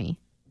was funny.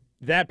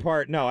 That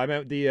part... No, I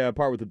meant the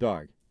part with the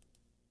dog.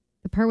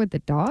 The part with the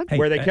dog?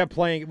 Where they kept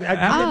playing...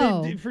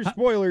 for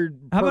spoiler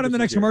How about in the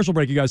next commercial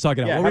break you guys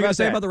talking about? Yeah, What were you how going to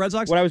say that? about the Red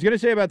Sox? What I was going to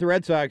say about the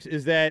Red Sox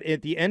is that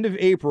at the end of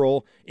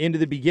April into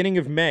the beginning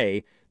of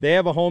May, they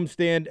have a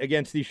homestand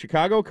against the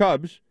Chicago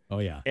Cubs. Oh,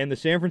 yeah. And the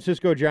San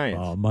Francisco Giants.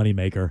 Oh,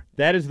 moneymaker.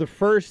 That is the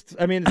first,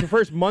 it's the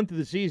first month of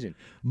the season.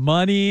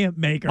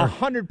 Moneymaker.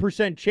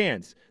 100%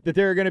 chance that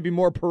there are going to be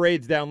more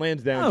parades down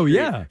Lansdowne Oh, Street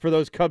yeah. for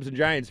those Cubs and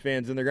Giants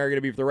fans than there are going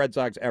to be for the Red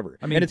Sox ever.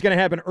 I mean- and it's going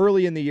to happen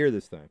early in the year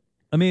this time.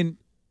 I mean,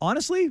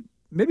 honestly,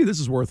 maybe this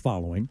is worth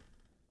following.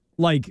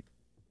 Like,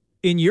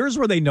 in years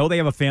where they know they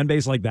have a fan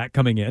base like that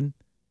coming in,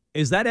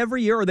 is that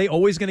every year? Are they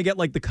always going to get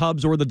like the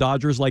Cubs or the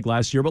Dodgers like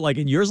last year? But like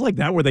in years like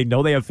that where they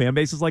know they have fan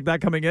bases like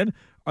that coming in,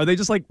 are they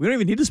just like, we don't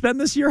even need to spend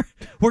this year?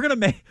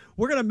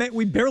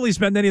 We barely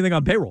spend anything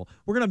on payroll.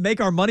 We're going to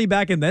make our money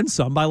back and then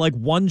some by like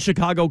one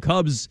Chicago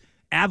Cubs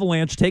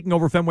avalanche taking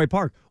over Fenway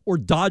Park or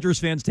Dodgers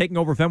fans taking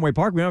over Fenway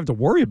Park. We don't have to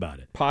worry about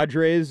it.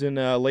 Padres in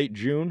late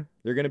June,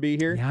 they're going to be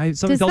here. Yeah,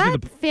 Does that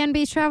fan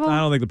base travel? I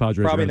don't think the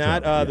Padres Probably are gonna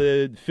not. travel.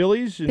 The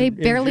Phillies. They in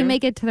barely June?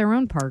 make it to their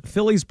own park.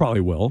 Phillies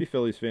probably will. Be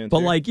Phillies fans. But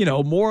here. like,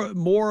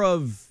 more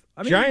of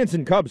I mean, Giants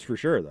and Cubs for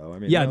sure, though. I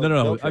mean, yeah, they'll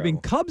no. I travel. mean,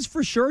 Cubs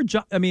for sure.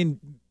 I mean,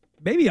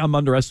 maybe I'm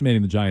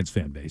underestimating the Giants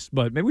fan base,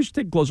 but maybe we should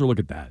take a closer look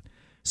at that.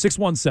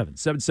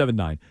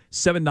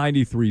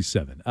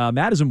 617-779-7937.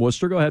 Matt is in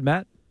Worcester. Go ahead,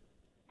 Matt.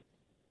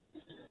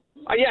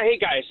 Yeah, hey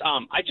guys.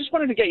 I just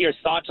wanted to get your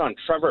thoughts on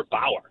Trevor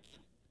Bauer.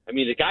 I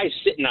mean, the guy's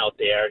sitting out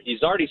there.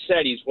 He's already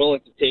said he's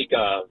willing to take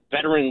a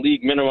veteran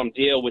league minimum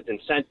deal with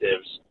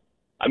incentives.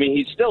 I mean,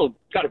 he's still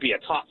got to be a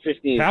top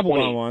 15,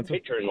 Papelbon 20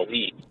 pitcher in the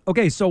league.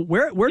 Okay, so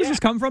where does this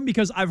come from?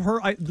 Because I've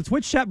heard the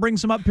Twitch chat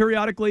brings him up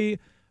periodically.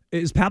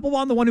 Is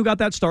Papelbon the one who got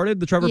that started,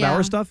 the Trevor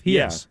Bauer stuff? He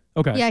is.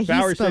 Okay. Yeah,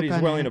 Bauer said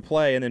he's willing to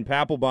play, and then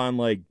Papelbon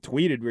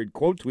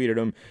quote tweeted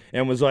him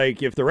and was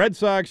like, if the Red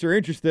Sox are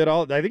interested,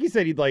 I think he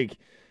said he'd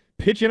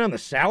pitch in on the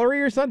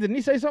salary or something. Didn't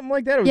he say something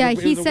like that?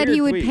 He said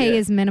he would pay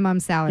his minimum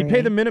salary. He'd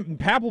pay the minimum.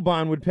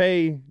 Papelbon would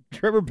pay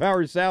Trevor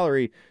Bauer's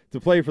salary to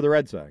play for the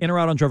Red Sox. In or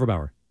out on Trevor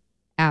Bauer?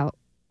 Out.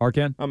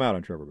 Arcand? I'm out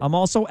on Trevor Bauer. I'm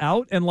also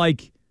out, and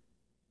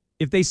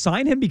if they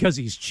sign him because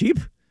he's cheap,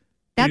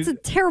 that's a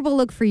terrible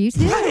look for you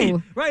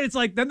too. Right. It's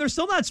like then they're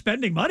still not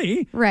spending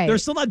money. Right. They're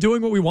still not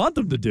doing what we want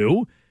them to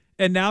do,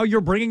 and now you're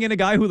bringing in a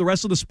guy who the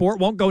rest of the sport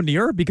won't go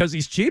near because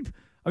he's cheap.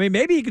 I mean,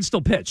 maybe he can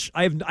still pitch.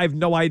 I have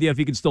no idea if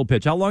he can still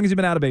pitch. How long has he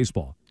been out of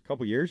baseball? A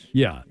couple years.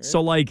 Yeah. Right.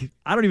 So I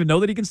don't even know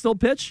that he can still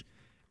pitch.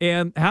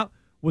 And how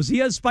was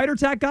he a spider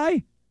tack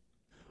guy?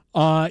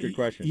 Good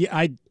question.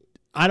 Yeah,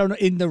 I don't know.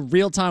 In the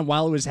real time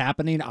while it was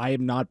happening, I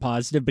am not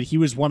positive, but he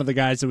was one of the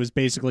guys that was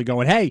basically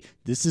going, "Hey,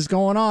 this is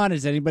going on.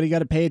 Has anybody got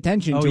to pay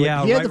attention to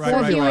yeah, it?" He had right, the right,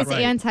 formula. He was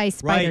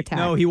anti-spider tack.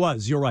 No, he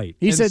was. You're right.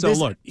 He And said so. this-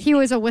 Look, He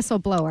was a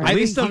whistleblower. I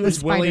least think he of was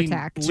spider willing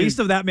tack. to- least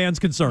of that man's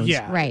concerns.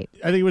 Yeah, Right.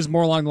 I think it was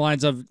more along the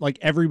lines of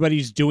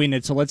everybody's doing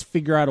it, so let's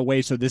figure out a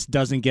way so this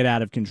doesn't get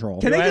out of control.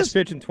 Can they Last just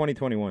pitch in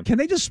 2021? Can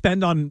they just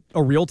spend on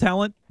a real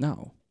talent?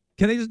 No.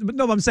 Can they just?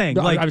 No, I'm saying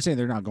No, I'm saying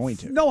they're not going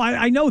to. No,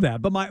 I know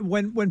that, but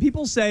when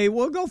people say,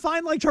 "Well, go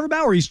find Trevor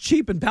Bauer, he's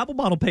cheap and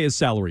Papelbon will pay his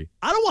salary,"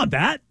 I don't want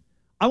that.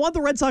 I want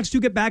the Red Sox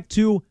to get back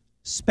to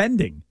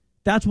spending.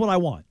 That's what I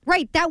want.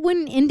 Right. That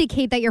wouldn't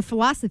indicate that your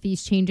philosophy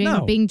is changing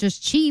No. of being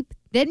just cheap.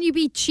 Then you'd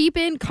be cheap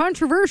and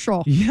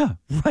controversial. Yeah,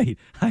 right.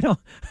 I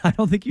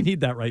don't think you need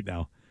that right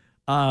now.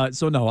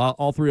 So no,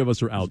 all three of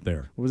us are out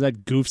there. What was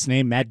that goof's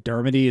name? Matt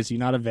Dermody? Is he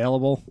not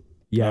available?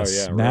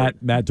 Yes, Oh, yeah,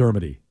 right. Matt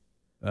Dermody.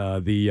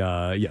 The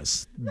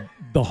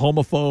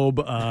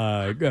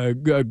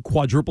homophobe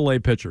quadruple A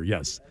pitcher.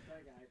 Yes.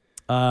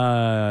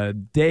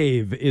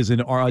 David is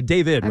in I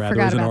Arlington.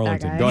 forgot about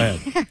that Go guy.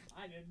 ahead.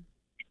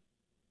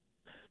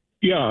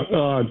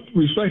 Yeah,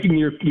 respecting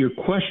your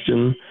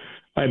question,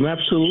 I'm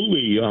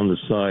absolutely on the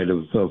side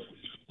of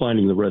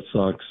finding the Red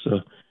Sox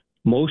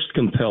most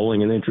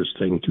compelling and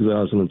interesting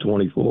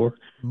 2024.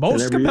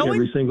 Most compelling?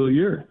 Every single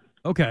year.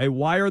 Okay,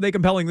 why are they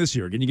compelling this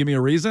year? Can you give me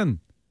a reason?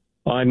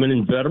 I'm an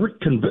inveterate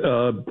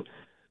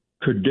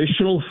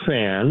traditional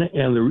fan,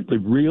 and the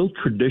real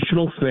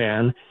traditional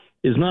fan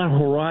is not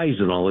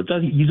horizontal.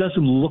 He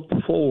doesn't look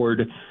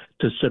forward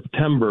to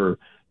September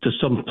to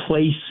some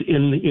place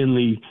in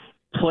the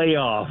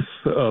playoff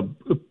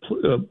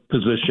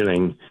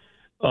positioning,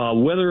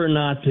 whether or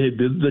not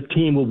the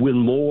team will win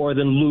more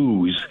than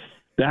lose.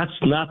 That's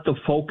not the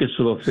focus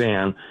of a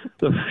fan.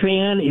 The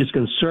fan is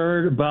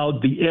concerned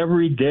about the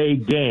everyday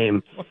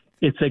game.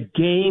 It's a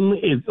game.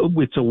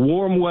 It's a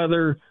warm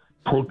weather,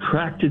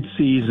 protracted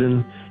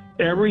season.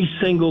 Every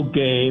single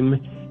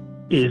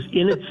game is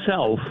in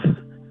itself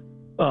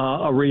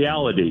a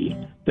reality.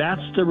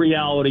 That's the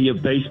reality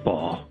of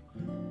baseball.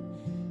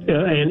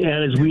 And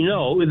as we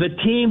know, the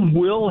team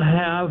will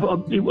have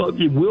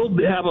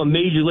a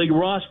major league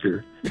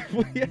roster.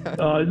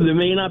 There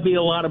may not be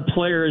a lot of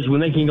players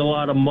making a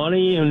lot of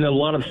money and a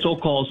lot of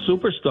so-called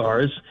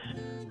superstars,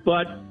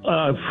 but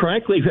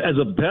frankly, as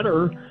a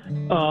bettor,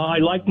 I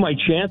like my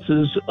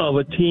chances of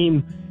a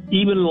team,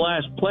 even in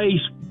last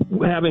place,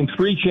 having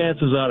 3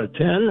 chances out of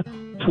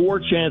 10, 4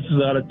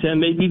 chances out of 10,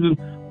 maybe even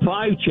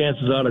 5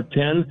 chances out of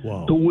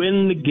 10 to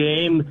win the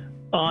game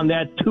on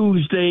that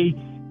Tuesday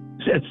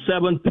at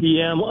 7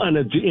 p.m.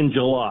 in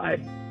July.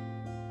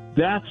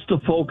 That's the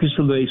focus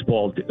of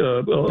baseball,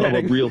 of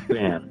a real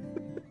fan.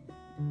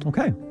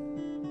 Okay.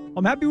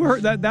 I'm happy we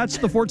heard that. That's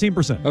the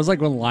 14%. That was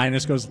like when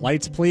Linus goes,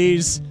 "Lights,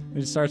 please," and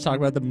he starts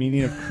talking about the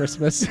meaning of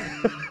Christmas.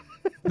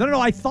 No.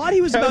 I thought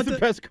he was That about was the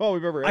best call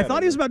we've ever I had.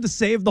 thought he was about to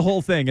save the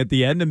whole thing at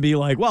the end and be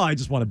like, well, I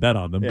just want to bet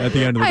on them at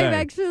the end of the I've day.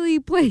 actually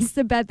placed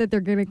a bet that they're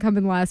going to come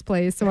in last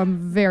place, so I'm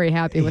very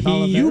happy with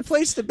all of this. You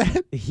placed a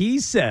bet? He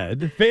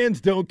said,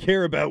 fans don't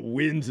care about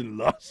wins and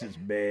losses,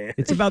 man.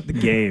 It's about the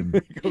game.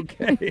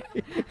 Okay.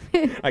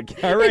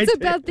 It's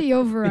about the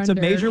over-under. It's a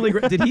major league.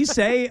 Did he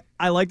say,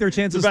 I like their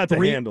chances about the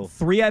handle.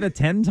 3 out of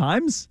 10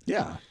 times?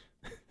 Yeah.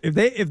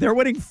 If they're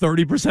winning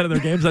 30% of their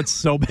games, that's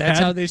so bad. That's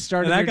how they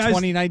started their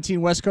 2019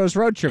 West Coast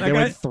road trip. They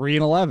went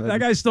 3-11. That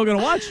guy's still going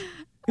to watch.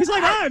 He's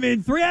like,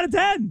 3 out of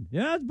 10.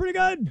 Yeah, that's pretty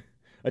good.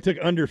 I took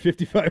under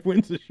 55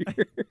 wins this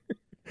year.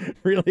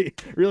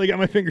 really got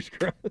my fingers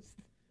crossed.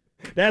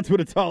 That's what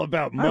it's all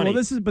about, money. All right,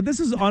 well, this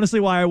is honestly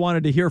why I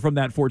wanted to hear from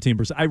that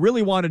 14%. I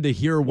really wanted to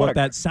hear what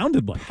that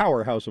sounded like.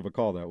 Powerhouse of a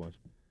call that was.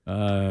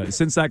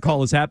 Since that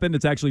call has happened,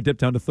 it's actually dipped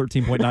down to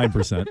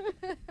 13.9%.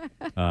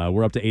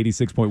 We're up to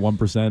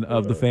 86.1%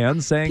 of the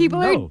fans saying People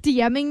no. are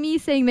DMing me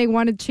saying they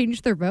want to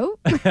change their vote.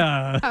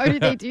 How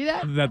did they do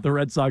that? That the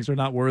Red Sox are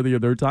not worthy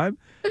of their time.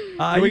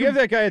 Can we give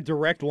that guy a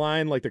direct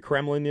line like the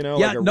Kremlin,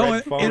 like a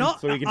red phone,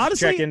 so he can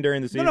honestly, check in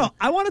during the season? No,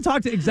 I want to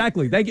talk to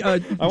Thank you,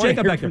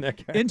 Jacob back there.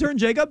 Intern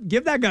Jacob,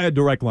 give that guy a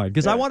direct line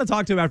because I want to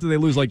talk to him after they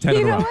lose like 10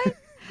 in a row. What?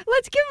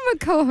 Let's give him a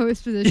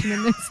co-host position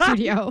in this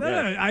studio.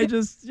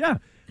 No,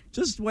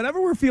 just whenever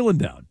we're feeling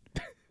down.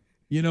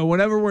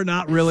 Whenever we're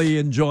not really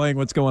enjoying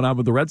what's going on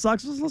with the Red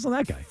Sox, just listen to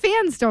that guy.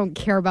 Fans don't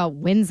care about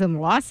wins and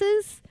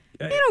losses.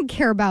 They don't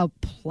care about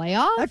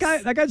playoffs.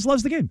 That guy just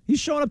loves the game. He's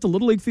showing up to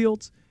Little League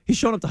fields. He's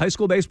showing up to high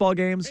school baseball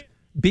games,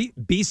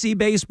 BC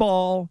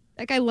baseball.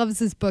 That guy loves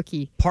his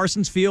bookie.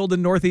 Parsons Field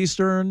in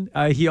Northeastern.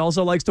 He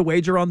also likes to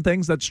wager on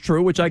things. That's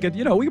true, which we could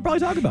probably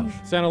talk about.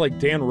 Sounded like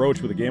Dan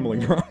Roach with a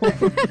gambling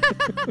problem.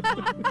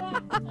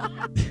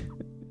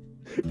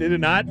 Did it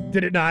not?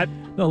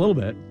 No, a little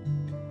bit.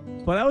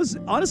 But it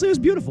was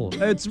beautiful.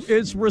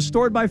 It's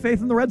restored by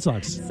faith in the Red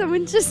Sox.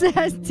 Someone just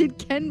asked, did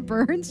Ken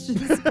Burns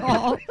just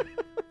call?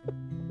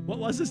 What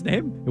was his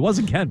name? It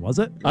wasn't Ken, was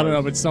it? I don't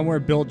know, but somewhere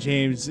Bill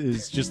James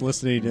is just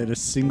listening and a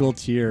single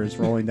tear is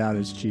rolling down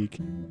his cheek.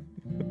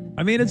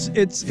 I mean,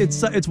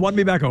 it's won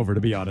me back over,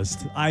 to be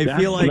honest. I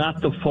feel like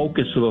not the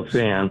focus of a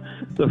fan.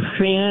 The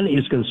fan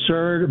is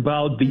concerned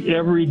about the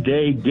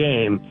everyday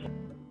game.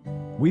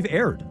 We've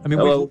erred. I mean,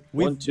 hello,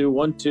 1 2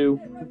 1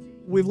 2.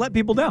 We've let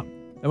people down.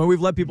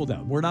 We've let people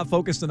down. We're not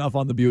focused enough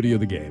on the beauty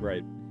of the game.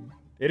 Right.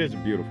 It is a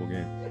beautiful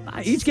game.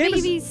 Each game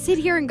maybe sit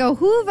here and go,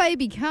 who have I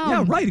become?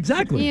 Yeah, right,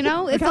 exactly.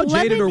 If how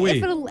jaded are we?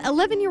 If an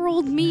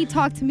 11-year-old me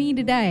talked to me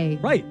today,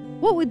 right,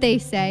 what would they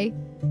say?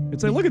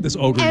 It's like, look at this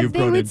ogre you've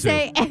grown into.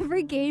 They would say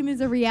every game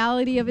is a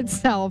reality of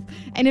itself,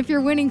 and if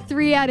you're winning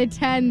 3 out of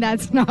 10,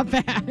 that's not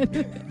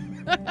bad.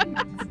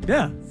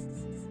 Yeah,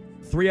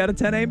 3 out of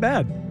 10 ain't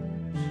bad.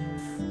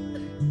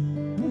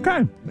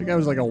 Okay, that guy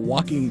was like a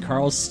walking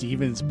Carl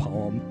Stevens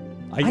poem.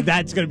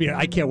 That's going to be,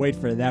 I can't wait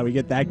for that. We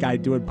get that guy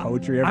doing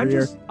poetry every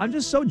year. I'm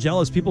just so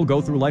jealous people go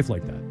through life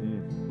like that.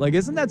 Like,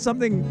 isn't that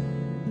something,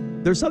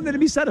 there's something to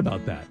be said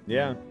about that.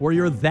 Yeah. Where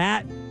you're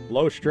that.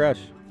 Low stress.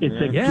 It's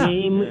a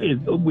game,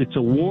 it's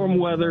a warm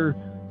weather,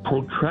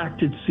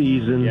 protracted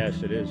season.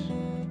 Yes, it is.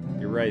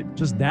 You're right.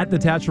 Just that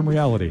detached from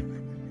reality.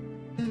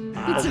 It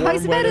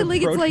talks about it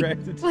like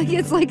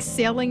it's like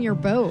sailing your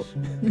boat.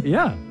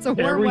 Yeah. It's a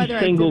warm Every weather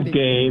single activity.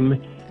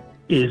 game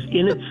is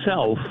in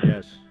itself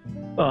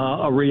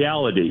a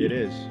reality. It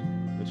is.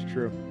 That's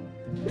true.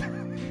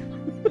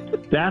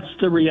 That's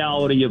the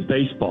reality of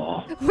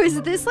baseball.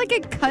 Was this like a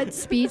cut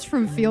speech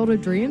from Field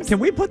of Dreams? Can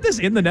we put this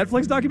in the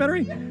Netflix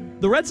documentary?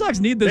 The Red Sox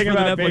need this Think for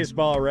the about Netflix.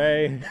 baseball,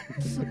 Ray.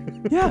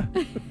 Yeah,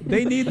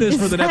 they need this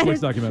for the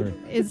Netflix documentary.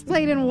 It's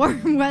played in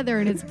warm weather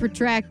and it's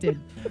protracted.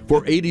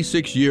 For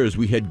 86 years,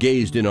 we had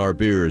gazed in our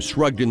beers,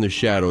 shrugged in the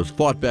shadows,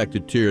 fought back to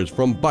tears.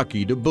 From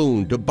Bucky to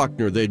Boone to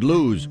Buckner, they'd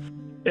lose.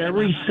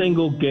 Every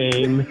single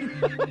game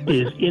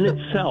is in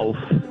itself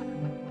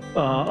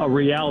a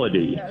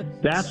reality.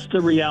 That's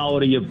the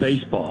reality of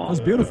baseball.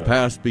 That's beautiful. The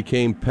past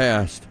became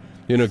past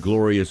in a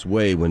glorious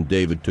way when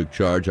David took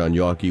charge on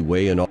Yawkey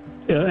Way and all.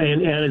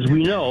 And as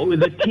we know,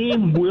 the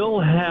team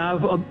will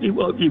have a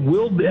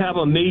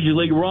major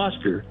league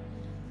roster.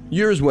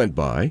 Years went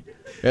by,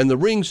 and the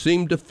ring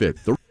seemed to fit.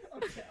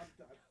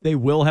 They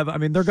will have. I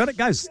mean, they're gonna,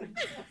 guys.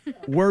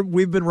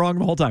 We've been wrong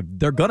the whole time.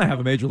 They're gonna have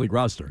a major league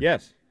roster.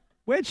 Yes.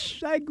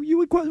 Which one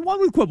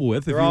would quibble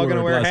with. They're if all going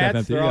to wear glass half hats.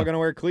 empty. They're all going to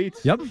wear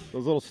cleats. Yep.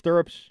 Those little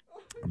stirrups.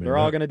 They're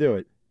all going to do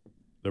it.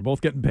 They're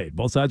both getting paid.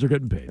 Both sides are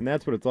getting paid. And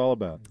that's what it's all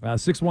about.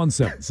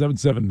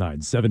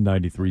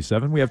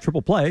 617-779-7937. We have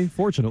triple play,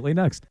 fortunately,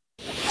 next.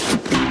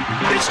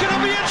 It's going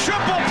to be a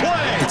triple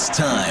play. It's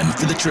time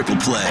for the triple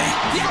play.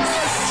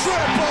 Yes!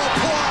 Triple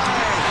play!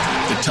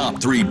 The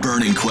top 3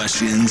 burning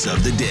questions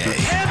of the day.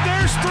 And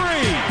there's 3.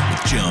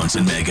 With Jones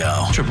and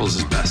Mego. Triples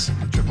is best.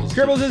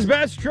 Triples is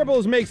best.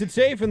 Triples makes it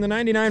safe, and the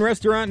 99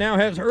 restaurant now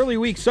has early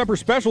week supper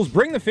specials.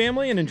 Bring the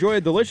family and enjoy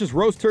a delicious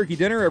roast turkey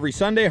dinner every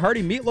Sunday,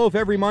 hearty meatloaf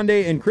every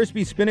Monday, and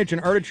crispy spinach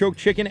and artichoke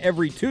chicken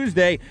every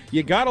Tuesday.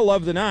 You gotta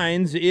love the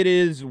nines. It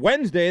is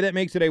Wednesday. That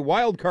makes it a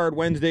wild card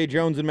Wednesday,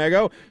 Jones and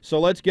Mego. So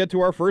let's get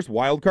to our first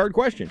wild card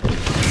question.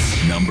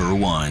 Number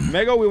 1.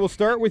 Mego, we will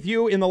start with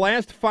you. In the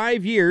last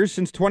 5 years,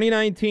 since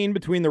 2019,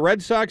 between the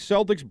Red Sox,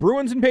 Celtics,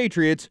 Bruins, and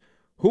Patriots,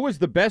 who was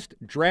the best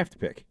draft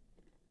pick?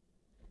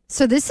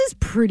 So this is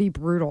pretty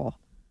brutal.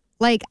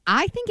 Like,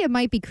 I think it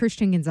might be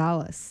Christian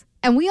Gonzalez.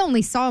 And we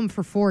only saw him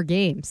for 4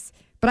 games.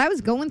 But I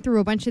was going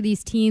through a bunch of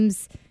these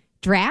teams'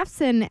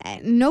 drafts, and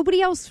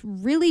nobody else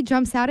really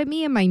jumps out at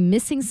me. Am I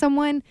missing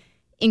someone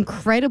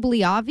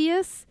incredibly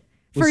obvious?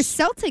 For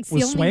Celtics,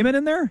 was Swayman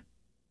in there?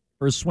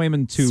 Or is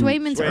Swayman too?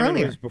 Swayman's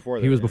earlier. Was before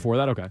that, he was before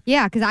that? Okay.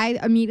 Yeah, because I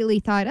immediately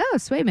thought, oh,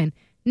 Swayman.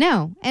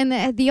 No.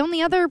 And the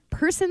only other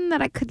person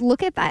that I could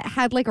look at that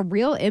had like a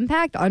real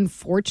impact,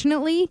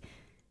 unfortunately,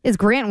 is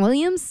Grant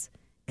Williams,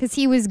 because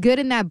he was good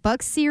in that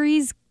Bucks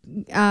series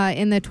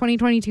in the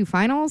 2022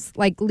 finals,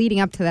 like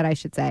leading up to that, I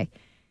should say.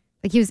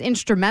 Like he was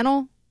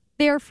instrumental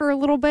there for a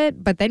little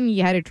bit, but then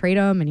you had to trade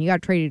him, and he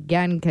got traded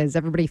again because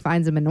everybody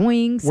finds him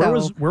annoying.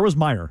 So. Where was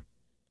Meyer?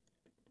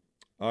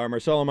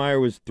 Marcelo Meyer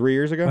was 3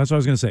 years ago. That's what I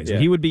was going to say. So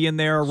he would be in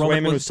there.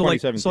 Swayman was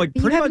 2017. So like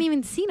you pretty haven't much,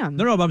 even seen him.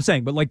 No, but I'm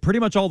saying, but like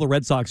pretty much all the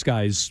Red Sox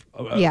guys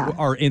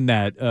are in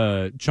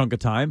that chunk of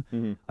time.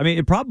 Mm-hmm. I mean,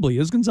 it probably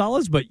is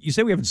Gonzalez, but you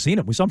say we haven't seen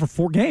him. We saw him for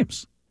 4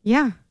 games.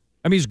 Yeah.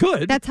 I mean, he's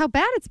good. That's how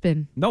bad it's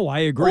been. No, I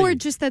agree. Or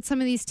just that some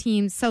of these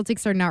teams,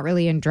 Celtics, are not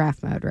really in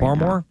draft mode right Barmore?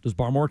 now. Does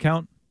Barmore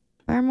count?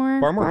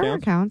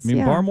 Barmore counts. I mean,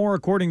 yeah. Barmore,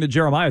 according to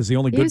Jeremiah, is the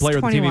only good He's player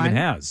the team 21. even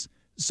has.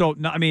 So,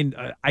 no, I mean,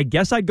 I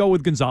guess I'd go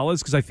with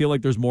Gonzalez because I feel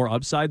like there's more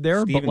upside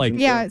there. Stevenson, but like,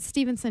 Yeah,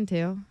 Stevenson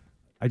too.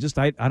 I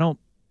don't.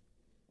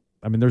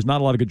 I mean, there's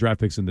not a lot of good draft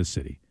picks in this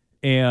city,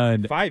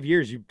 and 5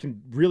 years you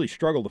can really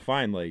struggle to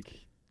find like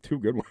 2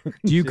 good ones.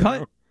 do you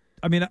cut?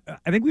 I mean,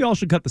 I think we all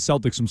should cut the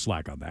Celtics some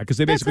slack on that because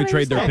they That's basically what I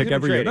trade their was pick saying.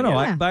 every year. No,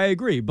 Yeah. I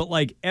agree. But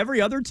like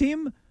every other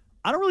team,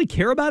 I don't really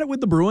care about it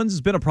with the Bruins.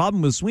 It's been a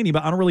problem with Sweeney,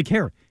 but I don't really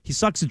care. He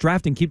sucks at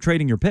drafting. Keep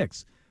trading your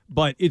picks.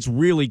 But it's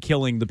really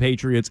killing the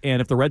Patriots.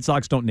 And if the Red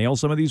Sox don't nail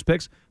some of these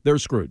picks, they're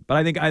screwed. But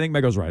I think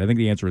Mego's right. I think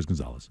the answer is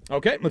Gonzalez.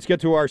 Okay, let's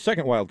get to our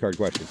second wild card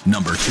question.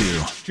 Number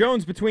 2.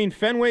 Jones, between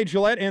Fenway,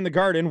 Gillette, and the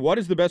Garden, what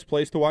is the best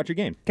place to watch a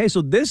game? Okay,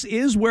 so this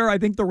is where I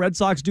think the Red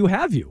Sox do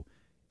have you.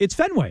 It's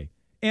Fenway.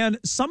 And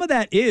some of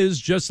that is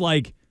just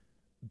like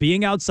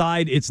being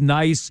outside. It's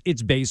nice.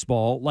 It's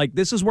baseball. Like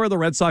this is where the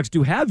Red Sox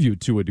do have you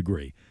to a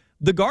degree.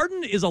 The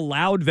Garden is a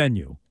loud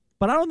venue,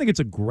 but I don't think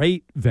it's a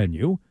great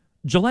venue.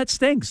 Gillette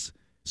stinks.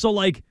 So,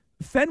 like,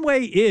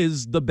 Fenway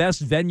is the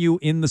best venue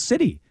in the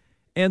city.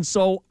 And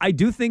so I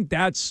do think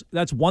that's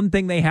one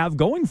thing they have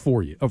going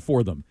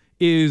for them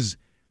is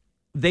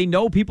they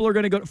know people are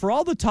going to go. For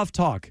all the tough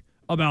talk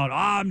about,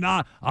 I'm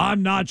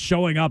not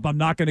showing up, I'm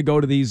not going to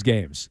go to these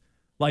games.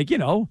 Like, you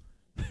know,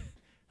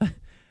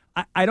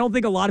 I don't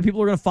think a lot of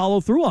people are going to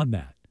follow through on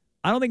that.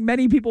 I don't think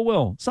many people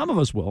will. Some of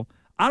us will.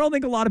 I don't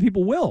think a lot of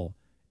people will.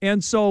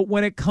 And so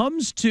when it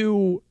comes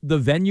to the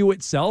venue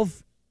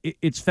itself,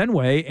 it's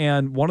Fenway,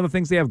 and one of the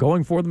things they have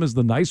going for them is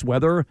the nice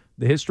weather,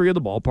 the history of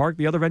the ballpark.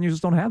 The other venues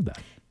just don't have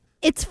that.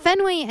 It's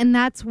Fenway, and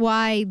that's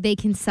why they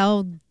can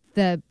sell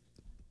the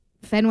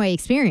Fenway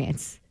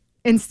experience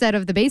instead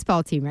of the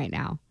baseball team right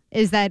now,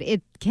 is that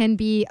it can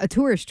be a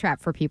tourist trap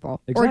for people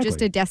or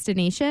just a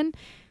destination.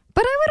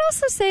 But I would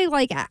also say,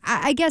 like,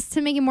 I guess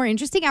to make it more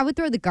interesting, I would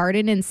throw the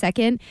Garden in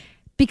second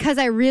because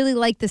I really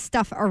like the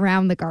stuff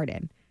around the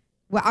Garden.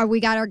 We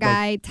got our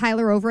guy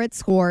Tyler over at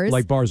Scores.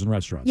 Like bars and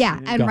restaurants. Yeah,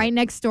 and Got right it.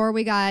 next door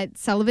we got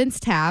Sullivan's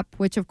Tap,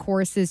 which of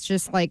course is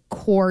just like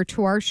core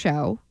to our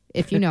show,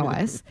 if you know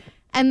us.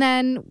 And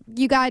then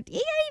you got,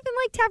 even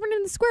like Tavern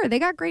in the Square. They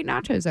got great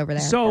nachos over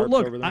there. So,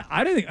 look,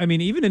 I didn't think, I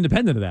mean, even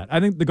independent of that, I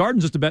think the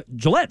Garden's just about,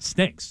 Gillette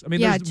stinks. I mean,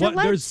 yeah,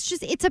 there's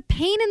just, it's a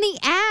pain in the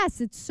ass.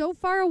 It's so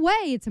far away.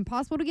 It's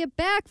impossible to get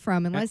back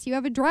from unless you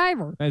have a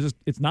driver.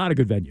 It's not a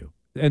good venue.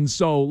 And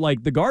so,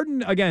 like, the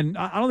Garden, again,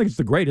 I don't think it's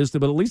the greatest,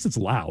 but at least it's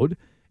loud.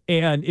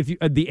 And if you,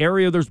 the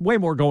area, there's way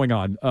more going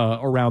on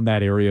around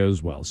that area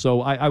as well.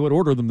 So I would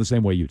order them the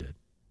same way you did.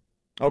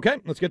 Okay,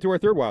 let's get to our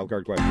third wild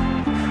card question.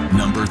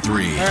 Number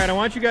 3. All right, I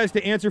want you guys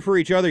to answer for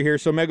each other here.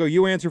 So, Mego,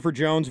 you answer for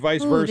Jones,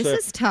 vice versa.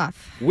 This is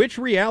tough. Which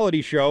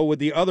reality show would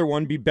the other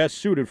one be best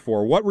suited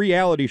for? What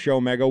reality show,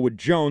 Mego, would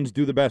Jones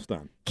do the best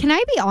on? Can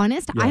I be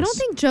honest? Yes. I don't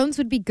think Jones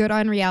would be good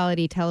on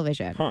reality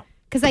television.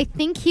 Because I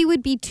think he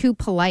would be too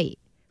polite.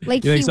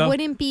 Like he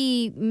wouldn't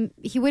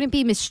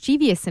be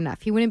mischievous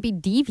enough. He wouldn't be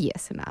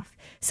devious enough.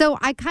 So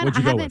I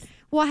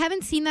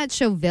haven't seen that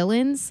show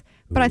Villains,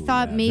 but I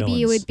thought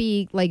maybe it would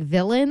be like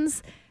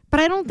Villains. But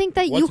I don't think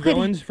that you could.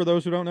 Villains, for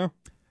those who don't know?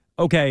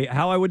 Okay,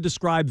 how I would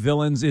describe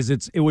Villains is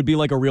it would be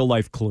like a real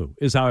life Clue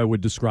is how I would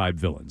describe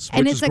Villains.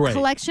 And which it's is a great.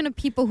 collection of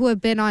people who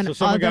have been on So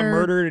someone got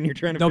murdered and you're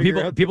trying to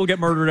figure out? People get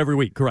murdered every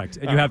week, correct?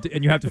 And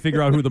you have to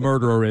figure out who the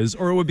murderer is.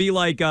 Or it would be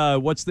like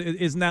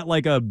isn't that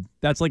like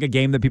that's like a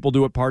game that people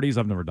do at parties?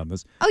 I've never done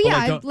this. Oh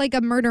yeah, like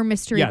a murder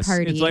mystery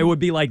party. Yes, it would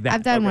be like that.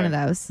 I've done one of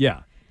those.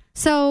 Yeah.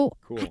 So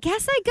I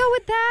guess I go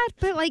with that,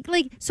 but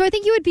so I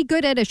think you would be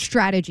good at a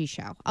strategy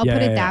show. I'll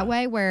put it that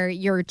way, where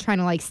you're trying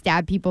to like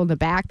stab people in the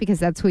back because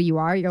that's who you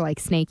are. You're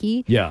like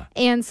snaky. Yeah.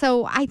 And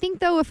so I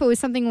think though, if it was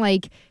something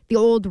like the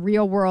old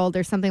Real World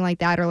or something like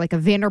that, or like a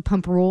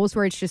Vanderpump Rules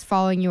where it's just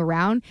following you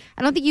around,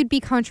 I don't think you'd be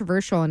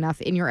controversial enough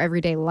in your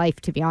everyday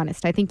life, to be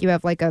honest. I think you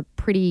have like a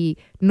pretty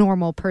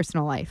normal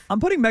personal life.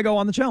 I'm putting Mego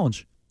on the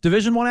challenge.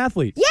 Division I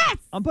athlete. Yes.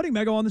 I'm putting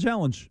Mego on the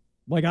challenge.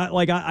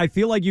 I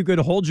feel like you could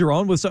hold your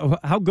own with.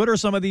 How good are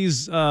some of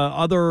these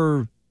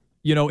other,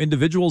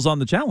 individuals on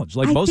the challenge?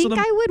 Like most of them,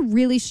 I would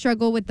really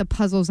struggle with the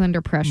puzzles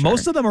under pressure.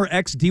 Most of them are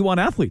ex D1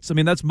 athletes. I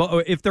mean, that's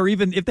if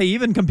they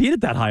even compete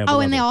at that high of a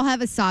level. And they all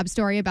have a sob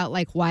story about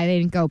like why they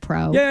didn't go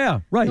pro. Yeah,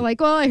 right. They're like,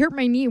 well, I hurt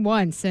my knee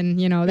once, and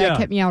that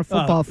kept me out of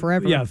football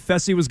forever. Yeah,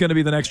 Fessy was going to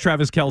be the next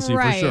Travis Kelce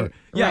for sure.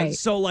 Yeah, right.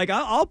 so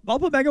I'll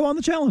put Mego on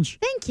the challenge.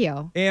 Thank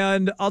you.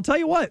 And I'll tell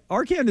you what,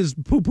 Arcand is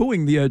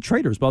poo-pooing the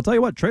Traitors, but I'll tell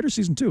you what, Traitors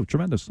season 2,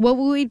 tremendous. What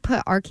would we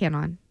put Arcand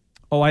on?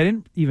 Oh, I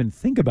didn't even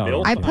think about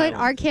it. I put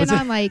Arcand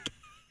on like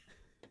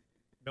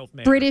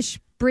British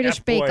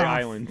Bake Off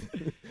Island.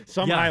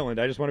 Island.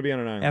 I just want to be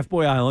on an island.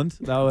 F-Boy Island.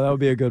 That would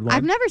be a good one.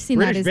 I've never seen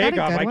British that. Is Bake that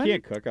a Off. good one? I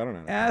can't cook. I don't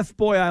know.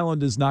 F-Boy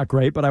Island is not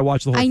great, but I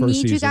watched the whole I first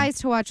need season. you guys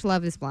to watch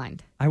Love is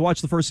Blind. I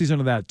watched the first season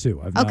of that too.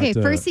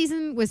 First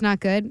season was not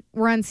good.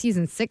 We're on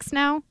season 6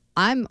 now.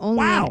 I'm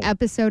only an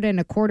episode and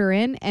a quarter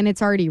in, and it's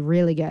already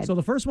really good. So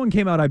the first one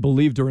came out, I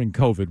believe, during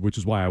COVID, which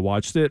is why I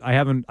watched it. I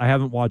haven't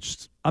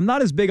watched. I'm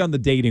not as big on the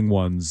dating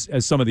ones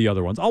as some of the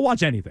other ones. I'll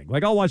watch anything.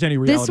 Like I'll watch any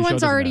reality show. This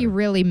one's already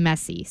really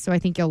messy, so I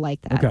think you'll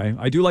like that. Okay,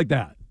 I do like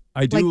that.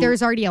 I do. Like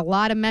there's already a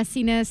lot of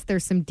messiness.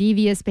 There's some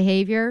devious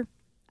behavior.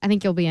 I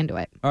think you'll be into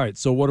it. All right.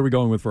 So what are we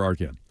going with for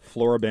Arcand?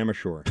 Floribama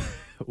Shore.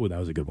 Oh, that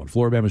was a good one.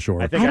 Floribama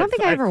Shore. I don't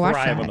think I ever watched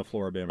that. on the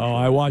Floribama Shore. Oh,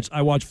 I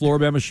watched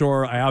Floribama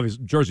Shore.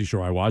 Jersey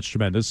Shore. I watched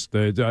tremendous.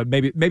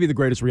 Maybe the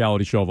greatest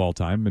reality show of all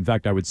time. In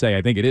fact, I would say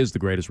I think it is the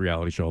greatest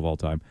reality show of all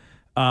time.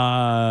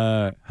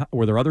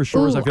 Were there other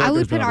shores? Ooh, I feel like I would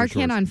there's been put other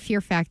Arcand shores. on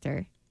Fear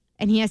Factor,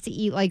 and he has to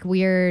eat like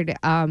weird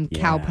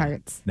cow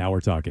parts. Now we're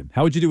talking.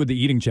 How would you do with the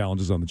eating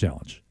challenges on the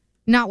challenge?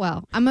 Not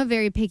well. I'm a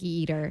very picky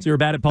eater. So you're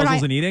bad at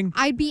puzzles and eating?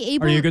 I'd be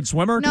able. Are you a good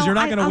swimmer? Because you're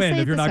not going to win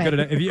if you're not good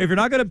at if you're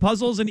not good at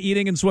puzzles and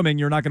eating and swimming.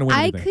 You're not going to win.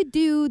 I anything. could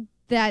do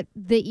that.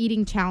 The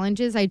eating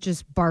challenges. I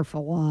just barf a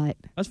lot.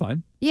 That's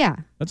fine. Yeah.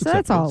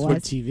 That's all it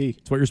was. TV.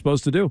 It's what you're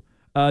supposed to do.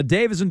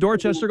 Dave is in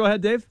Dorchester. Go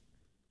ahead, Dave.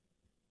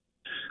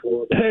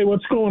 Hey,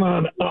 what's going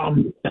on?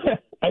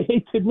 I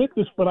hate to admit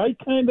this, but I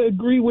kind of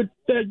agree with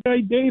that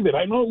guy, David.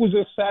 I know it was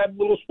a sad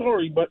little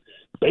story, but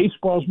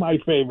baseball's my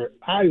favorite.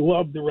 I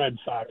love the Red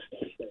Sox.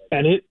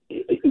 And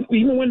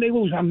even when they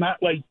lose, I'm not,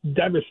 like,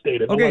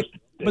 devastated. Okay,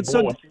 but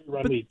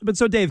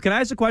so Dave, can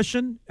I ask a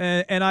question?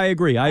 And I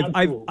agree.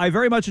 I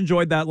very much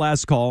enjoyed that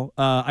last call.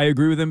 I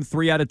agree with him.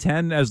 3 out of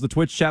 10, as the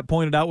Twitch chat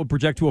pointed out, would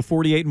project to a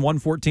 48 and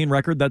 114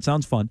 record. That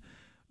sounds fun.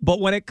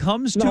 But when it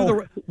comes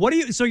to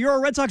so you're a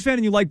Red Sox fan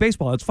and you like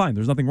baseball. That's fine.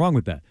 There's nothing wrong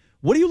with that.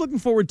 What are you looking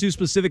forward to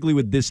specifically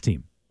with this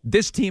team?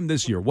 This team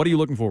this year, what are you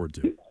looking forward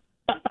to?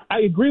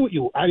 I agree with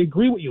you.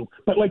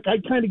 But, like, I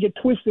kind of get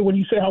twisted when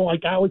you say how,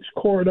 like, Alex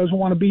Cora doesn't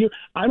want to be here.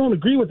 I don't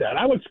agree with that.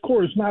 Alex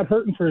Cora is not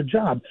hurting for a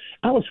job.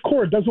 Alex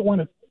Cora doesn't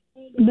want to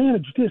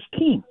manage this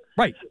team.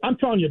 Right. I'm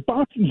telling you,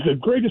 Boston's the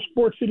greatest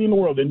sports city in the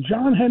world, and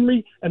John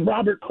Henry and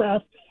Robert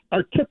Kraft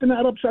are tipping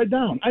that upside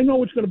down. I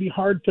know it's going to be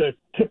hard to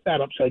tip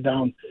that upside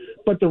down,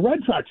 but the Red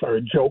Sox are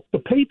a joke. The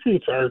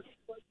Patriots are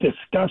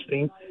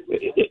disgusting.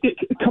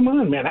 Come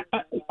on, man.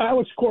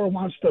 Alex Cora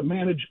wants to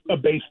manage a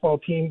baseball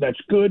team that's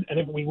good, and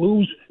if we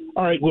lose,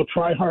 all right, we'll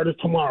try harder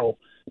tomorrow.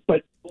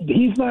 But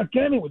he's not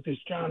getting it with this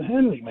John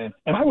Henry, man.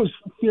 And I was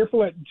fearful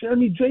that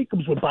Jeremy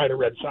Jacobs would buy the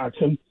Red Sox,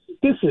 and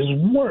this is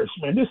worse,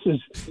 man.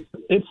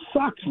 It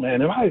sucks,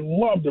 man. And I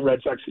love the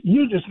Red Sox.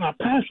 You're just not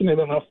passionate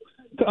enough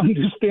to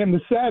understand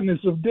the sadness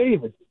of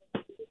David.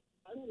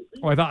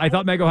 Oh, I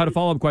thought Mego had a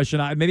follow-up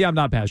question. Maybe I'm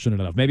not passionate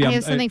enough. Maybe I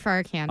have something for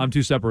Arcand. I'm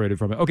too separated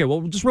from it. Okay,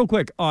 well, just real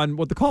quick on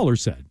what the caller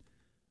said.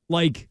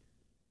 Like,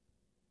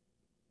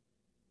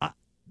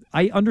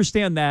 I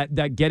understand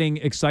that getting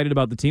excited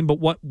about the team, but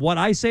what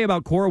I say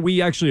about Cora,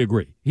 we actually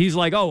agree. He's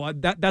like, oh,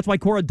 that's why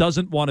Cora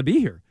doesn't want to be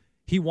here.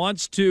 He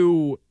wants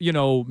to,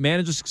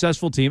 manage a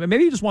successful team, and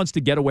maybe he just wants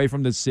to get away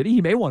from this city.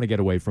 He may want to get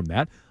away from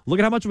that. Look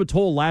at how much of a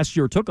toll last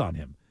year took on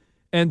him.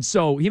 And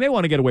so he may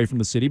want to get away from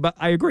the city, but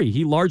I agree.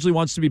 He largely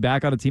wants to be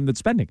back on a team that's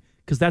spending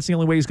because that's the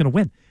only way he's going to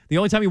win. The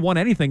only time he won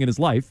anything in his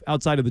life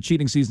outside of the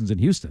cheating seasons in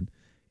Houston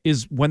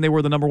is when they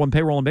were the number one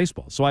payroll in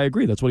baseball. So I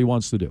agree. That's what he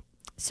wants to do.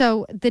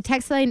 So the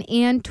text line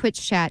and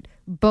Twitch chat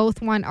both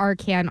want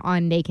Arcand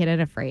on Naked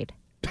and Afraid.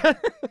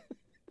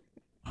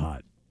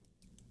 Hot.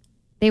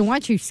 They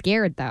want you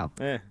scared, though.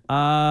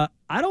 I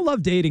don't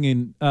love dating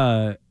in...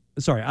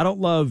 I don't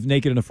love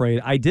Naked and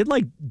Afraid. I did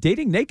like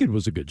Dating Naked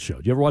was a good show.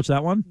 Did you ever watch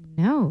that one?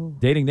 No.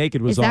 Dating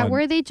Naked was Is that on...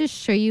 where they just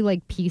show you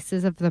like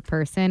pieces of the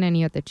person and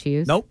you have to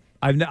choose? Nope.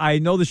 I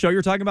know the show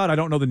you're talking about. I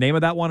don't know the name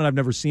of that one, and I've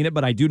never seen it,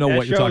 but I do know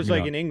what you're talking about. That show is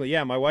like in England.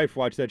 Yeah, my wife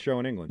watched that show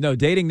in England. No,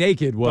 Dating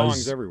Naked was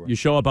Dongs everywhere. You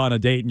show up on a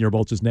date and you're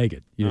both just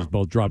naked. You just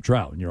both drop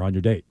trout and you're on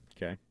your date.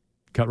 Okay.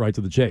 Cut right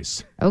to the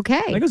chase. Okay.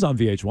 I think it was on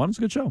VH1. It's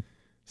a good show.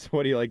 So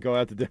what do you like, go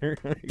out to dinner?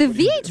 The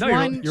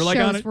VH1 you're like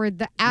shows were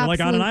the absolute... You're like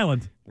on an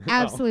island.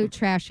 Absolute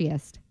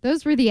trashiest.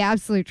 Those were the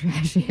absolute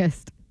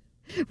trashiest.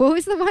 What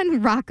was the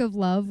one, Rock of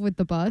Love with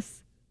the bus?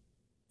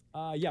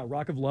 Yeah,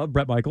 Rock of Love,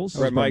 Brett Michaels.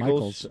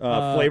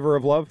 Flavor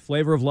of Love.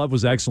 Flavor of Love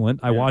was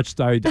excellent. I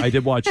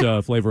did watch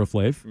Flavor of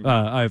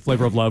Flav.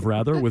 Flavor of Love,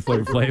 rather, with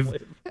Flavor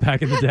Flav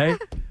back in the day.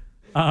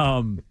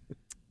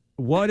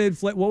 What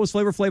was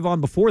Flavor Flav on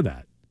before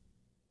that?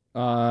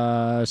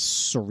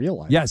 Surreal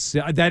Life. Yes,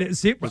 that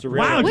is.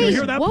 Wow, did you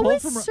hear that? What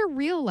was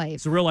Surreal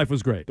Life? Surreal Life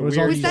was great. It was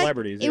all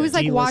celebrities. It was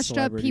like washed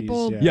up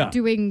people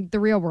doing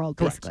the real world,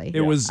 basically. It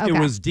was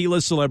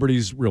D-list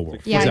celebrities, real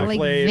world. Yeah, I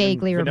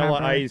vaguely remember.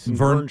 Vanilla Ice and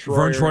Vern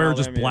Troyer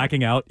just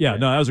blacking out. Yeah,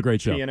 no, that was a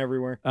great show. Peeing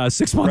everywhere.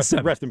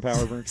 617. Rest in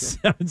power, Vern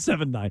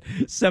Troyer.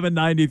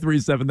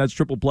 779-793-7. That's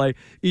Triple Play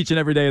each and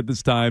every day at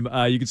this time.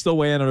 You can still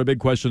weigh in on our big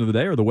question of the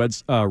day, or the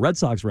Red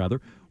Sox, rather,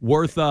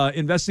 worth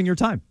investing your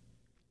time.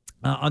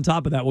 On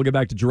top of that, we'll get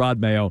back to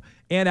Gerard Mayo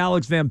and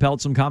Alex Van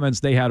Pelt, some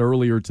comments they had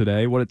earlier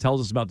today, what it tells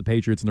us about the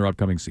Patriots and their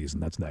upcoming season.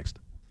 That's next.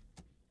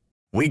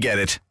 We get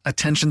it.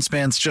 Attention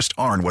spans just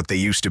aren't what they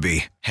used to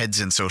be.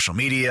 Heads in social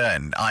media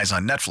and eyes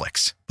on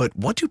Netflix. But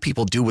what do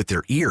people do with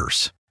their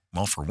ears?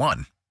 Well, for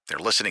one, they're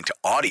listening to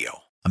audio.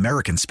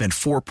 Americans spend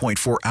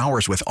 4.4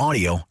 hours with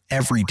audio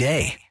every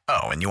day.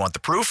 Oh, and you want the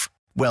proof?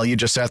 Well, you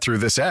just sat through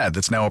this ad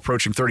that's now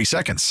approaching 30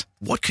 seconds.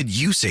 What could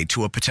you say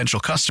to a potential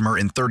customer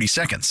in 30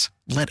 seconds?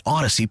 Let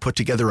Odyssey put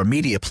together a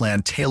media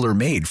plan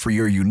tailor-made for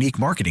your unique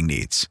marketing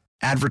needs.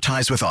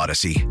 Advertise with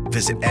Odyssey.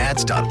 Visit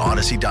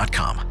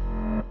ads.odyssey.com.